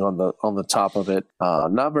standing on the top of it,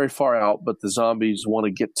 not very far out, but the zombies want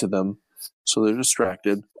to get to them, so they're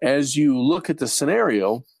distracted. As you look at the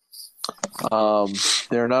scenario,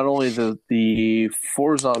 there are not only the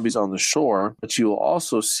 4 zombies on the shore, but you will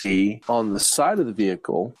also see on the side of the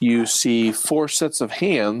vehicle, you see 4 sets of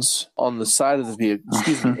hands on the side of the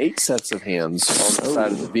vehicle. 8 sets of hands on the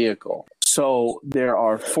side of the vehicle. So there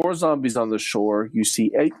are 4 zombies on the shore. You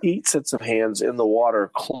see 8 sets of hands in the water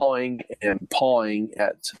clawing and pawing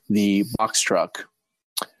at the box truck,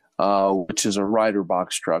 which is a Ryder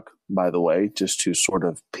box truck, by the way, just to sort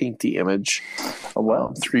of paint the image. Oh,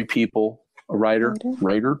 wow. 3 people, a Ryder.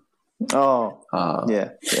 Oh,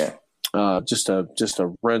 yeah. Just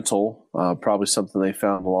a rental, probably something they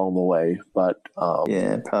found along the way. But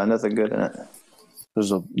Yeah, probably nothing good in it.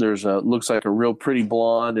 there's a looks like a real pretty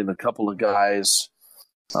blonde and a couple of guys.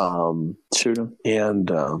 Shoot him. And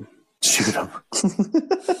shoot them.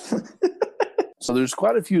 So there's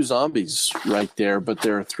quite a few zombies right there, but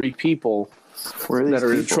there are 3 people Where are these that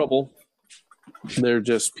are in people? trouble. They're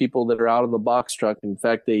just people that are out in the box truck. In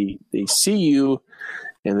fact, they see you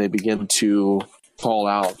and they begin to call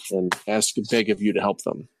out and beg of you to help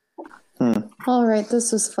them. All right,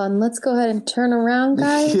 this was fun. Let's go ahead and turn around,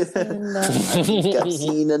 guys. Yeah. And, I think I've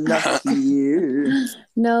seen enough here.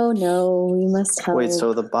 no, we must help. Wait,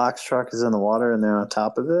 so the box truck is in the water and they're on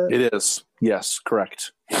top of it? It is. Yes,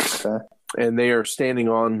 correct. Okay. And they are standing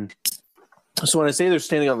on. So when I say they're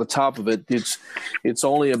standing on the top of it, it's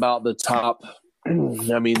only about the top.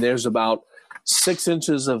 I mean, there's about 6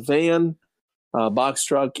 inches of van, box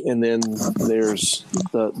truck, and then there's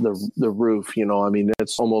the roof. You know, I mean,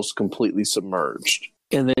 it's almost completely submerged.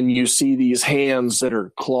 And then you see these hands that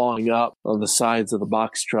are clawing up on the sides of the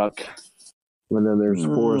box truck. And then there's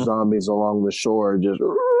 4 zombies along the shore, just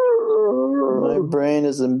My brain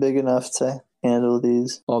isn't big enough to handle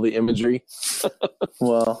these. all the imagery.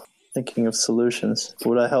 Well, thinking of solutions.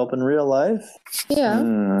 Would I help in real life? Yeah. I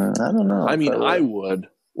don't know. I mean, if I would.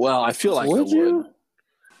 Well, I feel like I Would would. you?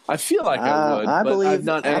 I feel like I would, I but believe- I've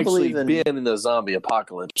not I actually believe in- been in the zombie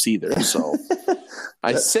apocalypse either. So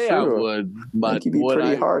I That's say I true. would, but Think you'd be would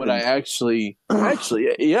pretty I hardened. actually,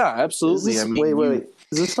 yeah, absolutely. Is this, I mean, wait.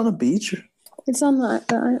 Is this on a beach? It's on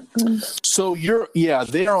the So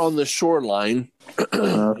they are on the shoreline.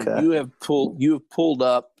 Okay. You have pulled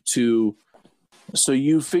up to, so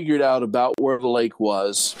you figured out about where the lake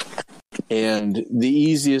was, and the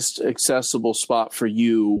easiest accessible spot for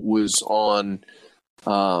you was on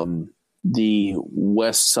the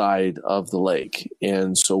west side of the lake.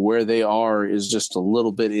 And so where they are is just a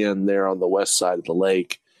little bit in there on the west side of the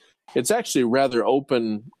lake. It's actually a rather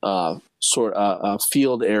open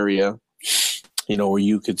field area, you know, where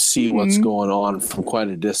you could see what's going on from quite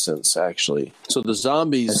a distance, actually. So the I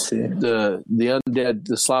zombies, see. the undead,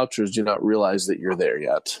 the slouchers do not realize that you're there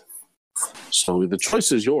yet. So the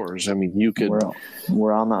choice is yours. I mean, you could...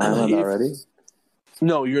 We're on the island If- already?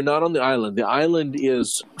 No, you're not on the island. The island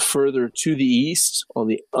is further to the east on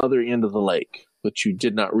the other end of the lake, which you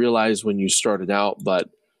did not realize when you started out, but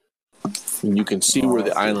you can see where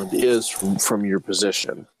the island is from your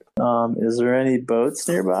position. Is there any boats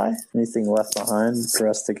nearby? Anything left behind for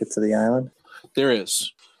us to get to the island? There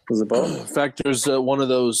is. There's a In boat? fact, there's one of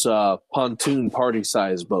those pontoon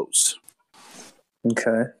party-sized boats.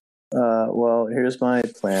 Okay. Well, here's my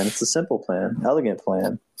plan. It's a simple plan, elegant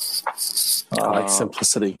plan. I like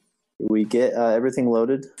simplicity. We get everything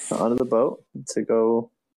loaded onto the boat to go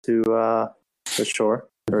to the shore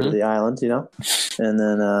or to the island, you know, and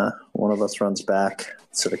then one of us runs back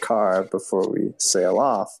to the car before we sail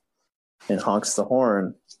off and honks the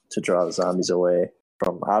horn to draw the zombies away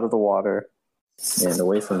from out of the water and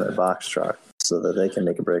away from their box truck so that they can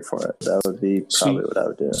make a break for it. That would be probably what I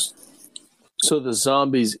would do. So the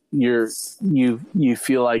zombies, you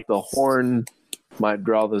feel like the horn might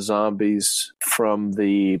draw the zombies from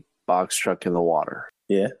the box truck in the water.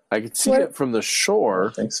 Yeah, I could see What- it from the I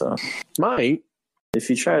shore. think so. Might. If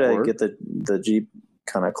you try to Or- get the Jeep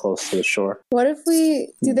kind of close to the shore, What if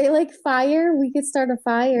do they like fire? We could start a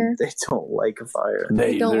fire. they don't like a fire. don't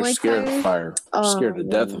They're like scared fire? of fire. Oh, Scared to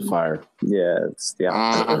death of man. fire. Yeah, it's the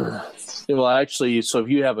opposite. Well, actually, so if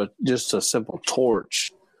you have just a simple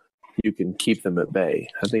torch, you can keep them at bay.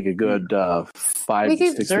 I think a good 5 We to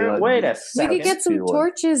could- 6 Sir, wait a We second. could get some Feet away.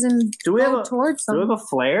 torches and Do we have go a- towards Do we them. have a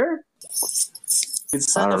flare? We could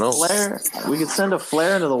send I don't a know. flare. We could send a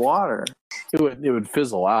flare into the water. It would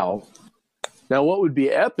fizzle out. Now, what would be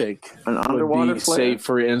epic An would underwater be, flare. say,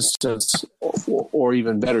 for instance, or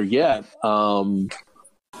even better yet,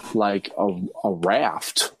 like a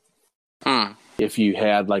raft. Hmm. If you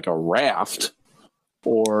had like a raft,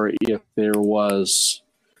 or if there was,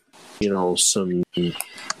 some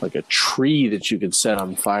like a tree that you could set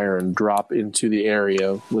on fire and drop into the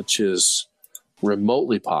area, which is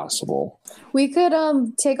remotely possible. We could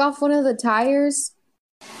take off one of the tires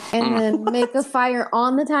and then make a fire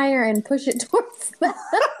on the tire and push it towards them.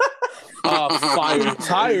 Fire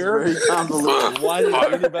tire. Very convoluted. Why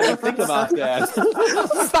didn't anybody think about that?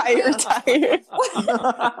 Fire tire.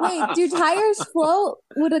 Wait, do tires float?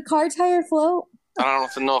 Would a car tire float? I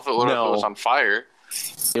don't know if it would if No. it was on fire.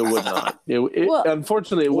 It would not. Well-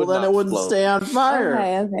 Unfortunately, it Well, would then not it wouldn't float. stay on fire.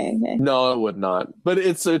 Okay. No, it would not. But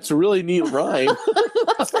it's a really neat rhyme.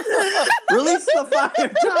 Release the fire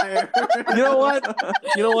tire.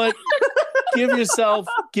 You know what?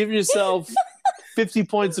 Give yourself 50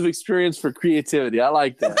 points of experience for creativity. I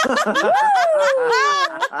like that.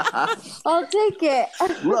 I'll take it.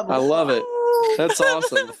 I love it. That's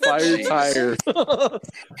awesome. Fire tire.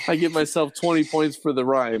 I give myself 20 points for the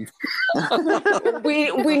rhyme.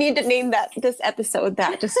 We need to name this episode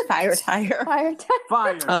that, just fire tire. Fire tire.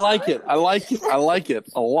 Fire. I like it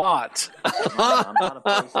a lot. I'm not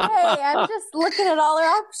opposed to Hey, I'm just looking at all our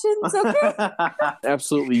options, okay?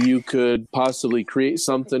 Absolutely, you could possibly create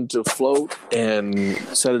something to float and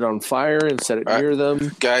set it on fire and set it near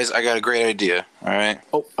them. Guys, I got a great idea. All right.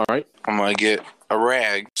 Oh, all right. I'm going to get a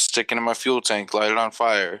rag, stick it in my fuel tank, light it on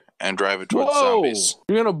fire, and drive it towards the Whoa! zombies.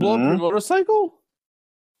 You're gonna blow up your motorcycle?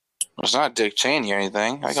 It's not Dick Cheney or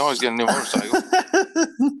anything. I can always get a new motorcycle.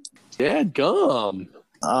 Yeah, gum.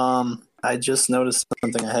 I just noticed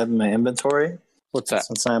something I have in my inventory. What's that?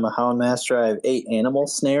 Since I'm a Hound Master, I have 8 animal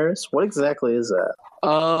snares. What exactly is that?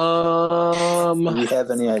 Do you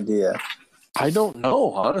have any idea? I don't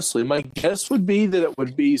know, honestly. My guess would be that it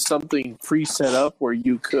would be something pre-set up where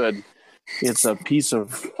you could. It's a piece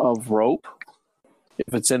of rope.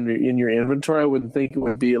 If it's in your inventory, I wouldn't think it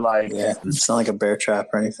would be like. Yeah, it's not like a bear trap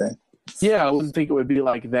or anything. Yeah, I wouldn't think it would be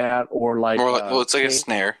like that or like. Well, it's like a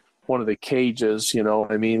snare. One of the cages, you know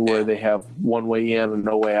what I mean, where they have one way in and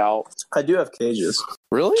no way out. I do have cages.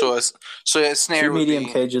 Really? So a snare 2 would medium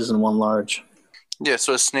be, cages and 1 large. Yeah,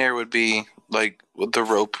 so a snare would be like with the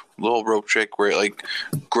rope, little rope trick where it like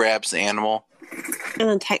grabs the animal. And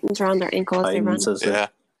then tightens around their ankle as they run. Yeah,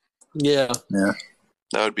 Yeah. Yeah.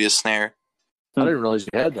 that would be a snare. I didn't realize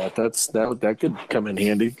you had that. That could come in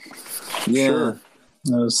handy. Yeah. Sure.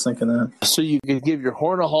 I was thinking that. So you could give your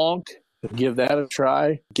horn a honk, give that a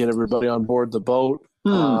try, get everybody on board the boat.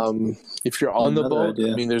 If you're on the Another boat,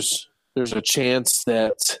 idea. I mean, there's a chance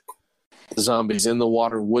that the zombies in the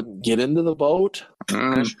water wouldn't get into the boat.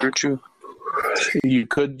 That's true. You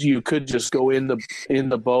could just go in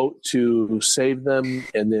the boat to save them,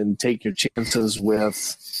 and then take your chances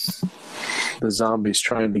with the zombies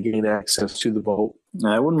trying to gain access to the boat.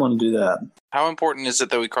 I wouldn't want to do that. How important is it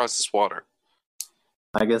that we cross this water?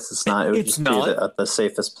 I guess it's not. It would It's just not. be at the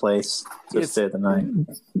safest place to It's- stay the night.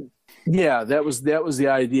 Yeah, that was the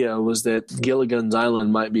idea, was that Gilligan's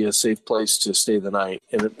Island might be a safe place to stay the night,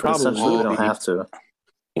 and it probably Essentially, we will don't be. have to.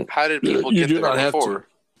 How did people You get do there not have before? to.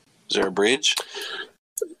 Is there a bridge?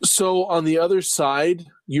 So on the other side,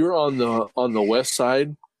 you're on the west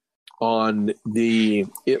side.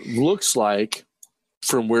 It looks like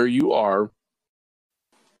from where you are.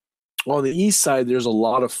 On the east side, there's a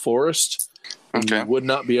lot of forest. And Okay. You would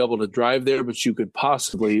not be able to drive there, but you could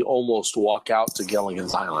possibly almost walk out to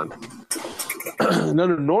Gilligan's Island.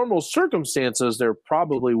 Under normal circumstances, there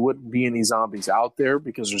probably wouldn't be any zombies out there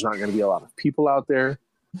because there's not going to be a lot of people out there.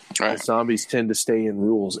 Right. Zombies tend to stay in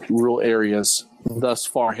rural areas. Thus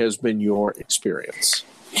far has been your experience.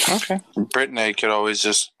 Okay. Brittany could always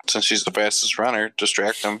just, since she's the fastest runner,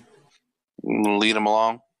 distract them, lead them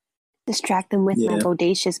along, Distract them with my Yeah.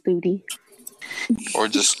 bodacious booty. or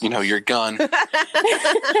just your gun.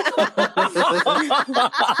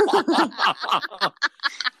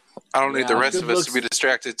 I don't need the rest good of us to be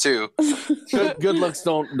distracted too. Good looks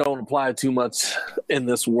don't apply too much in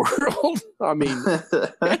this world. I mean,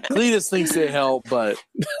 Cletus thinks they help, but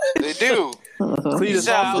They do. Cletus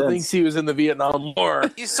Yeah. also thinks he was in the Vietnam War.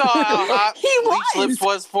 You saw how hot He Leech was. Lips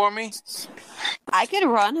was for me? I could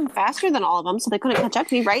run. I'm faster than all of them, so they couldn't catch up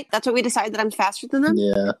to me, right? That's what we decided, that I'm faster than them?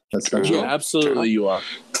 Yeah, that's not Yeah, true. absolutely, you are.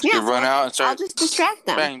 Yeah, You run out and I'll start just distract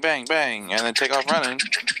them. bang, bang, bang, and then take off running.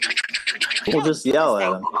 We'll just yell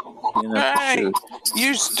at them. Hey, Shoot.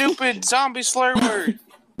 you stupid zombie slur word.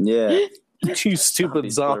 Yeah, You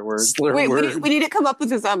stupid Slur word. slur Wait, word. we need to come up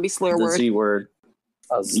with a zombie slur the word. Z word.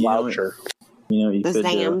 A sloucher. You The could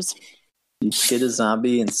Zams. you get a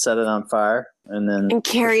zombie and set it on fire, and then And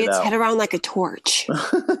carry push it its out. head around like a torch.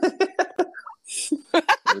 It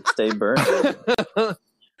would stay burned.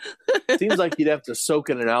 Seems like you'd have to soak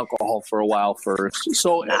it in alcohol for a while first.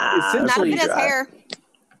 So Nah, Not if essentially, it has dry. hair.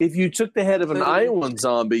 if you took the head of an Iowan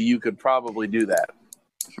zombie, you could probably do that.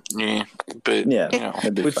 Yeah, but Yeah, you know,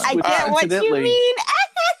 that'd be Which- I fine. which get what you incidentally- mean.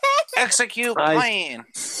 execute I- plan.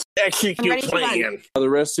 Execute ready to run. Are the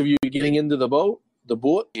rest of you getting into the boat? The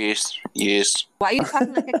boat? Yes, yes. Why are you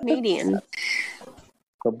talking like a Canadian?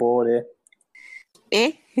 The boy.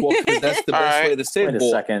 Eh? Well, 'cause that's the All best right. way to say Wait a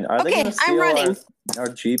boat. second. Are they Okay, going to I'm steal running. our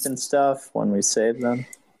Jeep and stuff when we save them?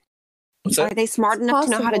 What's Are that? they smart enough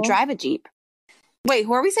to know how to Possible. drive a Jeep? Wait,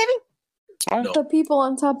 who are we saving? The people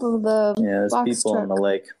on top of the Yeah, there's box people truck. on the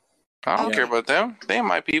lake. I don't Okay. care about them. They ain't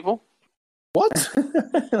my people. What?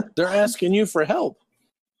 They're asking you for help.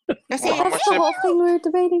 They're saying, How much That's the they- whole thing we were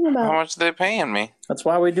debating How about. much are they paying me? That's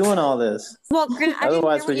why we're doing all this. well, I didn't hear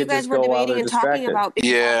Otherwise, what we you could guys just were go while debating they're and talking distracted. about because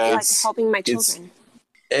Yeah, I like it's- helping my it's- children.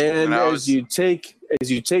 And And I as was- you take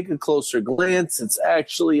as you take a closer glance, it's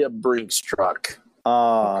actually a Brinks truck.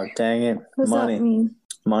 Oh, dang it. What does that mean?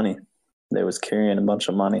 Money. They was carrying a bunch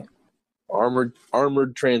of money.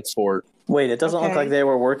 Armored transport. Wait, it doesn't look Okay. like they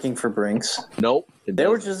were working for Brinks. Nope. They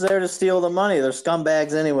were just there to steal the money. They're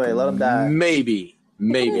scumbags anyway. Let them die. Maybe.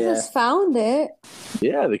 They Yeah. just found it.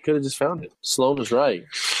 Yeah, they could have just found it. Sloan was right.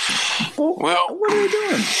 Well, What are they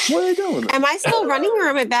doing? What are they doing with it? Am I still running or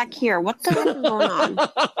am I back here? What the heck is going on?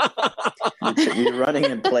 You're running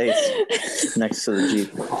in place next to the Jeep.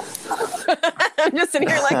 I'm just sitting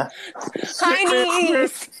here like, tiny.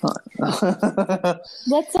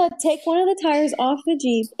 Let's take one of the tires off the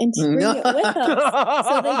Jeep and bring it with us.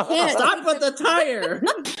 So they can't. Stop with the tire.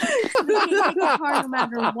 We can take the car no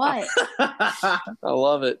matter what. I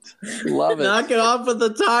love it. Love it. Knock it off with the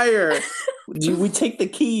tire. We take the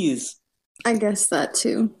keys. I guess that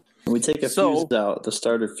too. We take a fuse out, the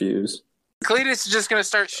starter fuse. Cletus is just gonna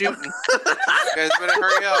start shooting. You guys better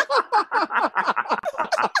hurry up.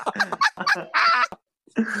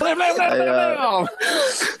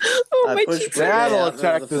 Oh, I my pushed cheeks. Renee That'll out of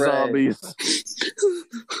attack the fray. zombies.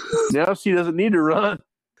 Now she doesn't need to run.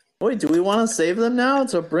 Wait, do we want to save them now?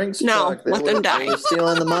 It's a Brinks No, truck. They let them were- die. They were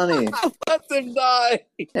stealing the money. Let them die.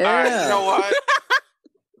 Yeah. All right, you know what?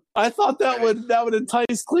 I thought that would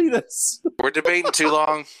entice Cletus. We're debating too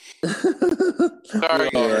long. Sorry,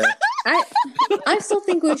 Yeah. I still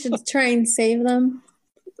think we should try and save them.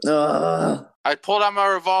 I pulled out my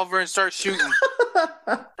revolver and started shooting.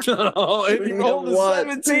 Oh, if you rolled a What?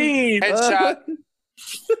 17. Headshot.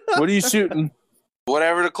 What are you shooting?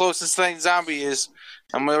 Whatever the closest thing zombie is.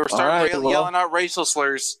 I'm gonna start All right, well. yelling out racial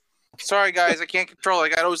slurs. Sorry, guys, I can't control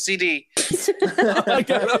it. I got OCD. I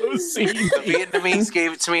got OCD. The Vietnamese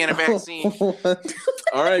gave it to me in a vaccine.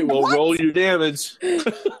 All right, well, roll your damage.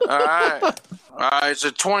 All right. So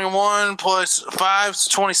 21 plus 5 is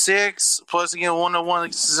 26. Plus again 1-1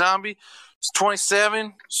 against the zombie. It's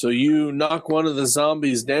 27. So you knock one of the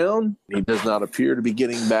zombies down. He does not appear to be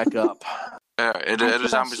getting back up. Are the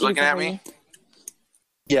zombies looking at me?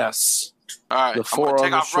 Yes. All right. The I'm four gonna on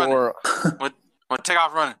take the off running. shore. I'm gonna take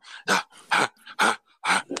off running.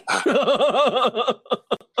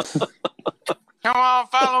 Come on,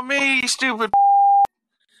 follow me, you stupid.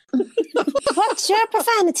 What's your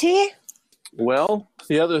profanity? Well,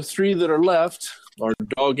 the other three that are left are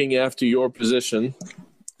dogging after your position.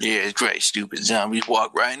 Yeah, it's right, stupid zombies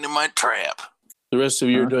walk right into my trap. The rest of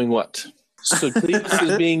you are doing what? So Cletus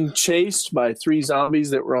is being chased by three zombies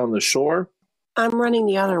that were on the shore. I'm running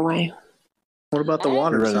the other way. What about the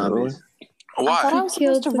water You're running zombies? I thought I Why? was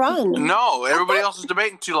supposed to run. No, everybody else is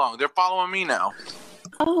debating too long. They're following me now.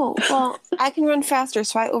 Oh, well, I can run faster,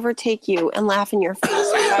 so I overtake you and laugh in your face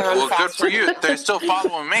if I run Well, faster. good for you. They're still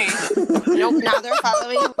following me. Nope, now they're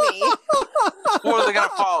following me. What are they going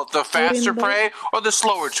to follow? The faster prey or the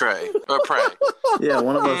slower prey? Yeah,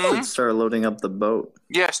 one of us should start loading up the boat.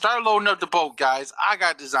 Yeah, start loading up the boat, guys. I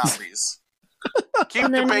got the zombies. Keep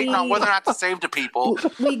And then debating on we- whether or not to save the people.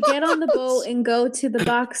 We get on the boat and go to the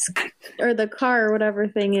box or the car or whatever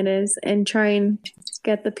thing it is and try and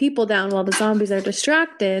get the people down while the zombies are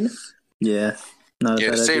distracted. Yeah, not a Yeah,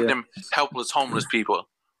 bad save idea. them helpless homeless people.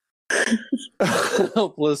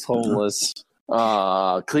 Helpless, homeless.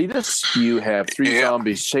 Cletus, you have three Yeah.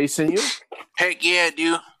 zombies chasing you. Heck yeah,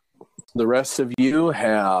 dude. The rest of you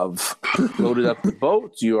have loaded up the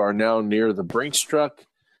boat. You are now near the Brinks truck.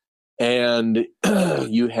 And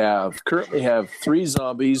you currently have three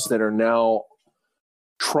zombies that are now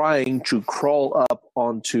trying to crawl up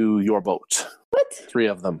onto your boat. What? Three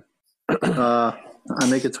of them. I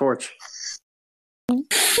make a torch.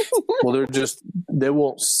 Well,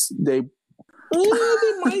 they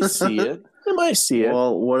might see it. They might see it.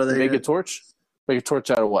 Well, what are they? Make a torch? Make a torch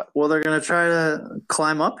out of what? Well, they're gonna try to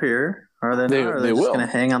climb up here. Are they? They- Not? Or are they they just will. gonna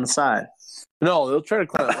hang on the side. No, they'll try to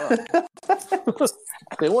climb up.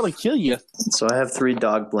 They want to kill you. So I have 3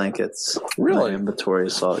 dog blankets. in my Really? inventory.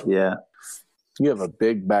 So yeah, You have a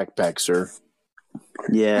big backpack, sir.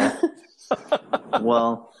 yeah.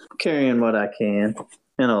 Well, carrying what I can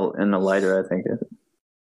in a lighter. I think.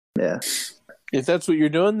 Yeah. If that's what you're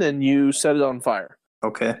doing, then you set it on fire.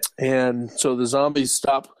 Okay. And so the zombies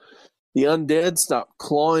stop. The undead stop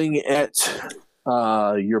clawing at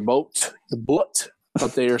your boat, the boat,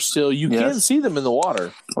 but they are still. You Yes. can see them in the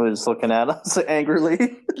water. I was just looking at us angrily.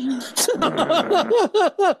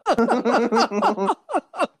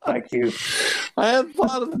 Thank you. I hadn't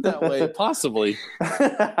thought of it that way, possibly.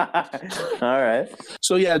 All right.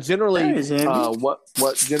 So yeah, generally, Hey, Sandy.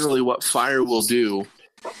 what fire will do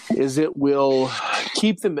is it will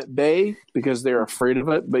keep them at bay because they're afraid of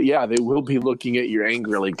it. But yeah, they will be looking at you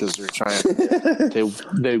angrily because they're trying.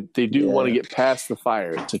 They do want to get past the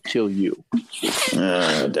fire to kill you.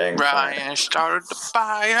 Dang. Ryan started the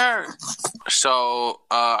fire. So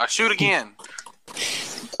I shoot again.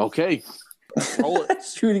 Okay, roll it.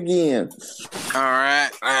 Shoot again. All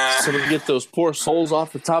right. So to get those poor souls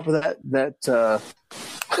off the top of that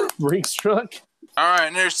Brinks truck. All right,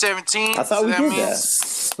 and there's 17. I thought so we did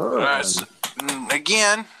means, that. All right, so,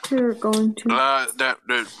 again, We're going to.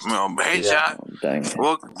 headshot. Dang.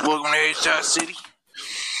 Welcome to Headshot City.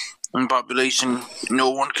 And population, no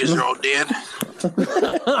one, because they're all dead.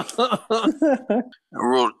 I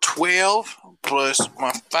rolled 12 plus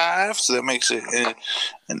my 5, so that makes it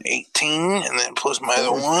an 18, and then plus my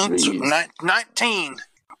other one, so 19.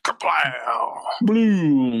 Kaplow.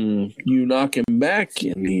 Boom! You knock him back,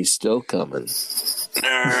 and he's still coming. All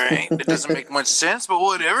right, it doesn't make much sense, but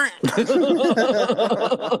whatever.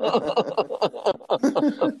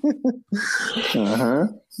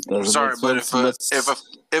 Sorry, but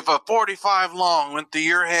if a 45 long went through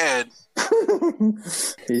your head,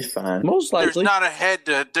 He's fine. Most likely, there's not a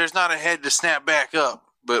head to snap back up.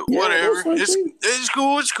 But Yeah, whatever, most it's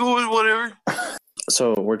cool. It's cool. Whatever.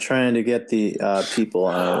 So we're trying to get the people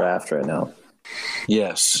on a raft right now.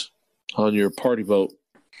 yes, on your party boat.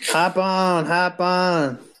 Hop on, hop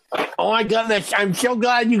on. Oh my goodness! I'm so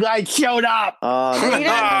glad you guys showed up.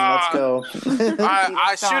 Let's go.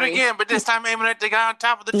 I shoot Sorry. again, but this time aiming at the guy on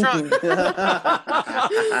top of the truck.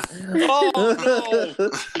 Oh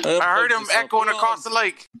no! I heard him echoing across the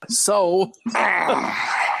lake. So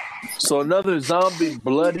another zombie,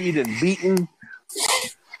 bloodied and beaten.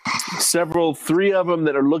 Three of them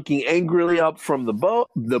that are looking angrily up from the boat,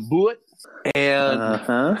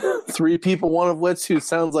 and 3 people, one of which who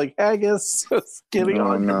sounds like Haggis, is getting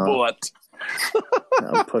on your butt.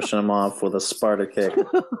 I'm pushing him off with a Sparta kick.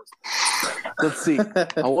 Let's see.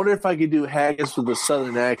 I wonder if I could do Haggis with a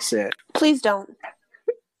southern accent. Please don't.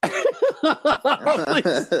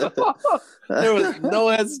 There was no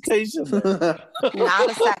hesitation there. Not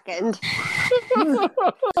a second.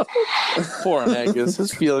 Poor Haggis.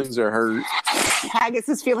 His feelings are hurt.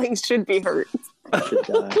 Haggis's feelings should be hurt. Should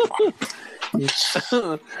die.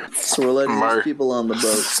 So we're letting these people on the boat.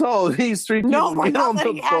 So these 3 people No, we're get not on the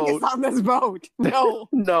letting Haggis boat. on this boat. No.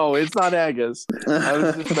 No, it's not Haggis. I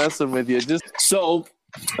was just messing with you.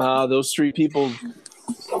 Those 3 people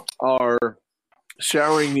are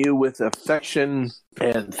showering you with affection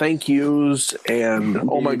and thank yous, and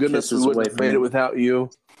oh my goodness, we Kisses wouldn't away have from made you. it without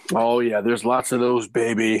you. Oh yeah, there's lots of those,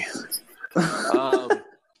 baby.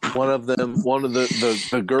 One of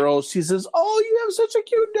the girls, she says, "Oh, you have such a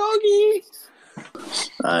cute doggy."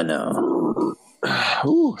 I know.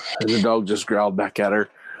 Ooh, and the dog just growled back at her.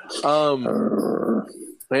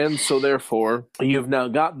 And so therefore, you've now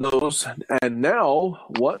got those, and now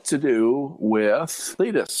what to do with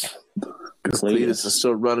Cletus? Because Cletus is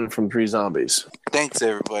still running from 3 zombies. Thanks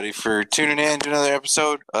everybody for tuning in to another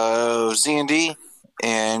episode of Z&D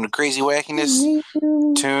and Crazy Wackiness.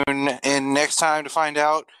 Tune in next time to find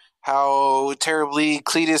out how terribly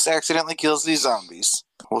Cletus accidentally kills these zombies.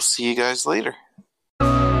 We'll see you guys later.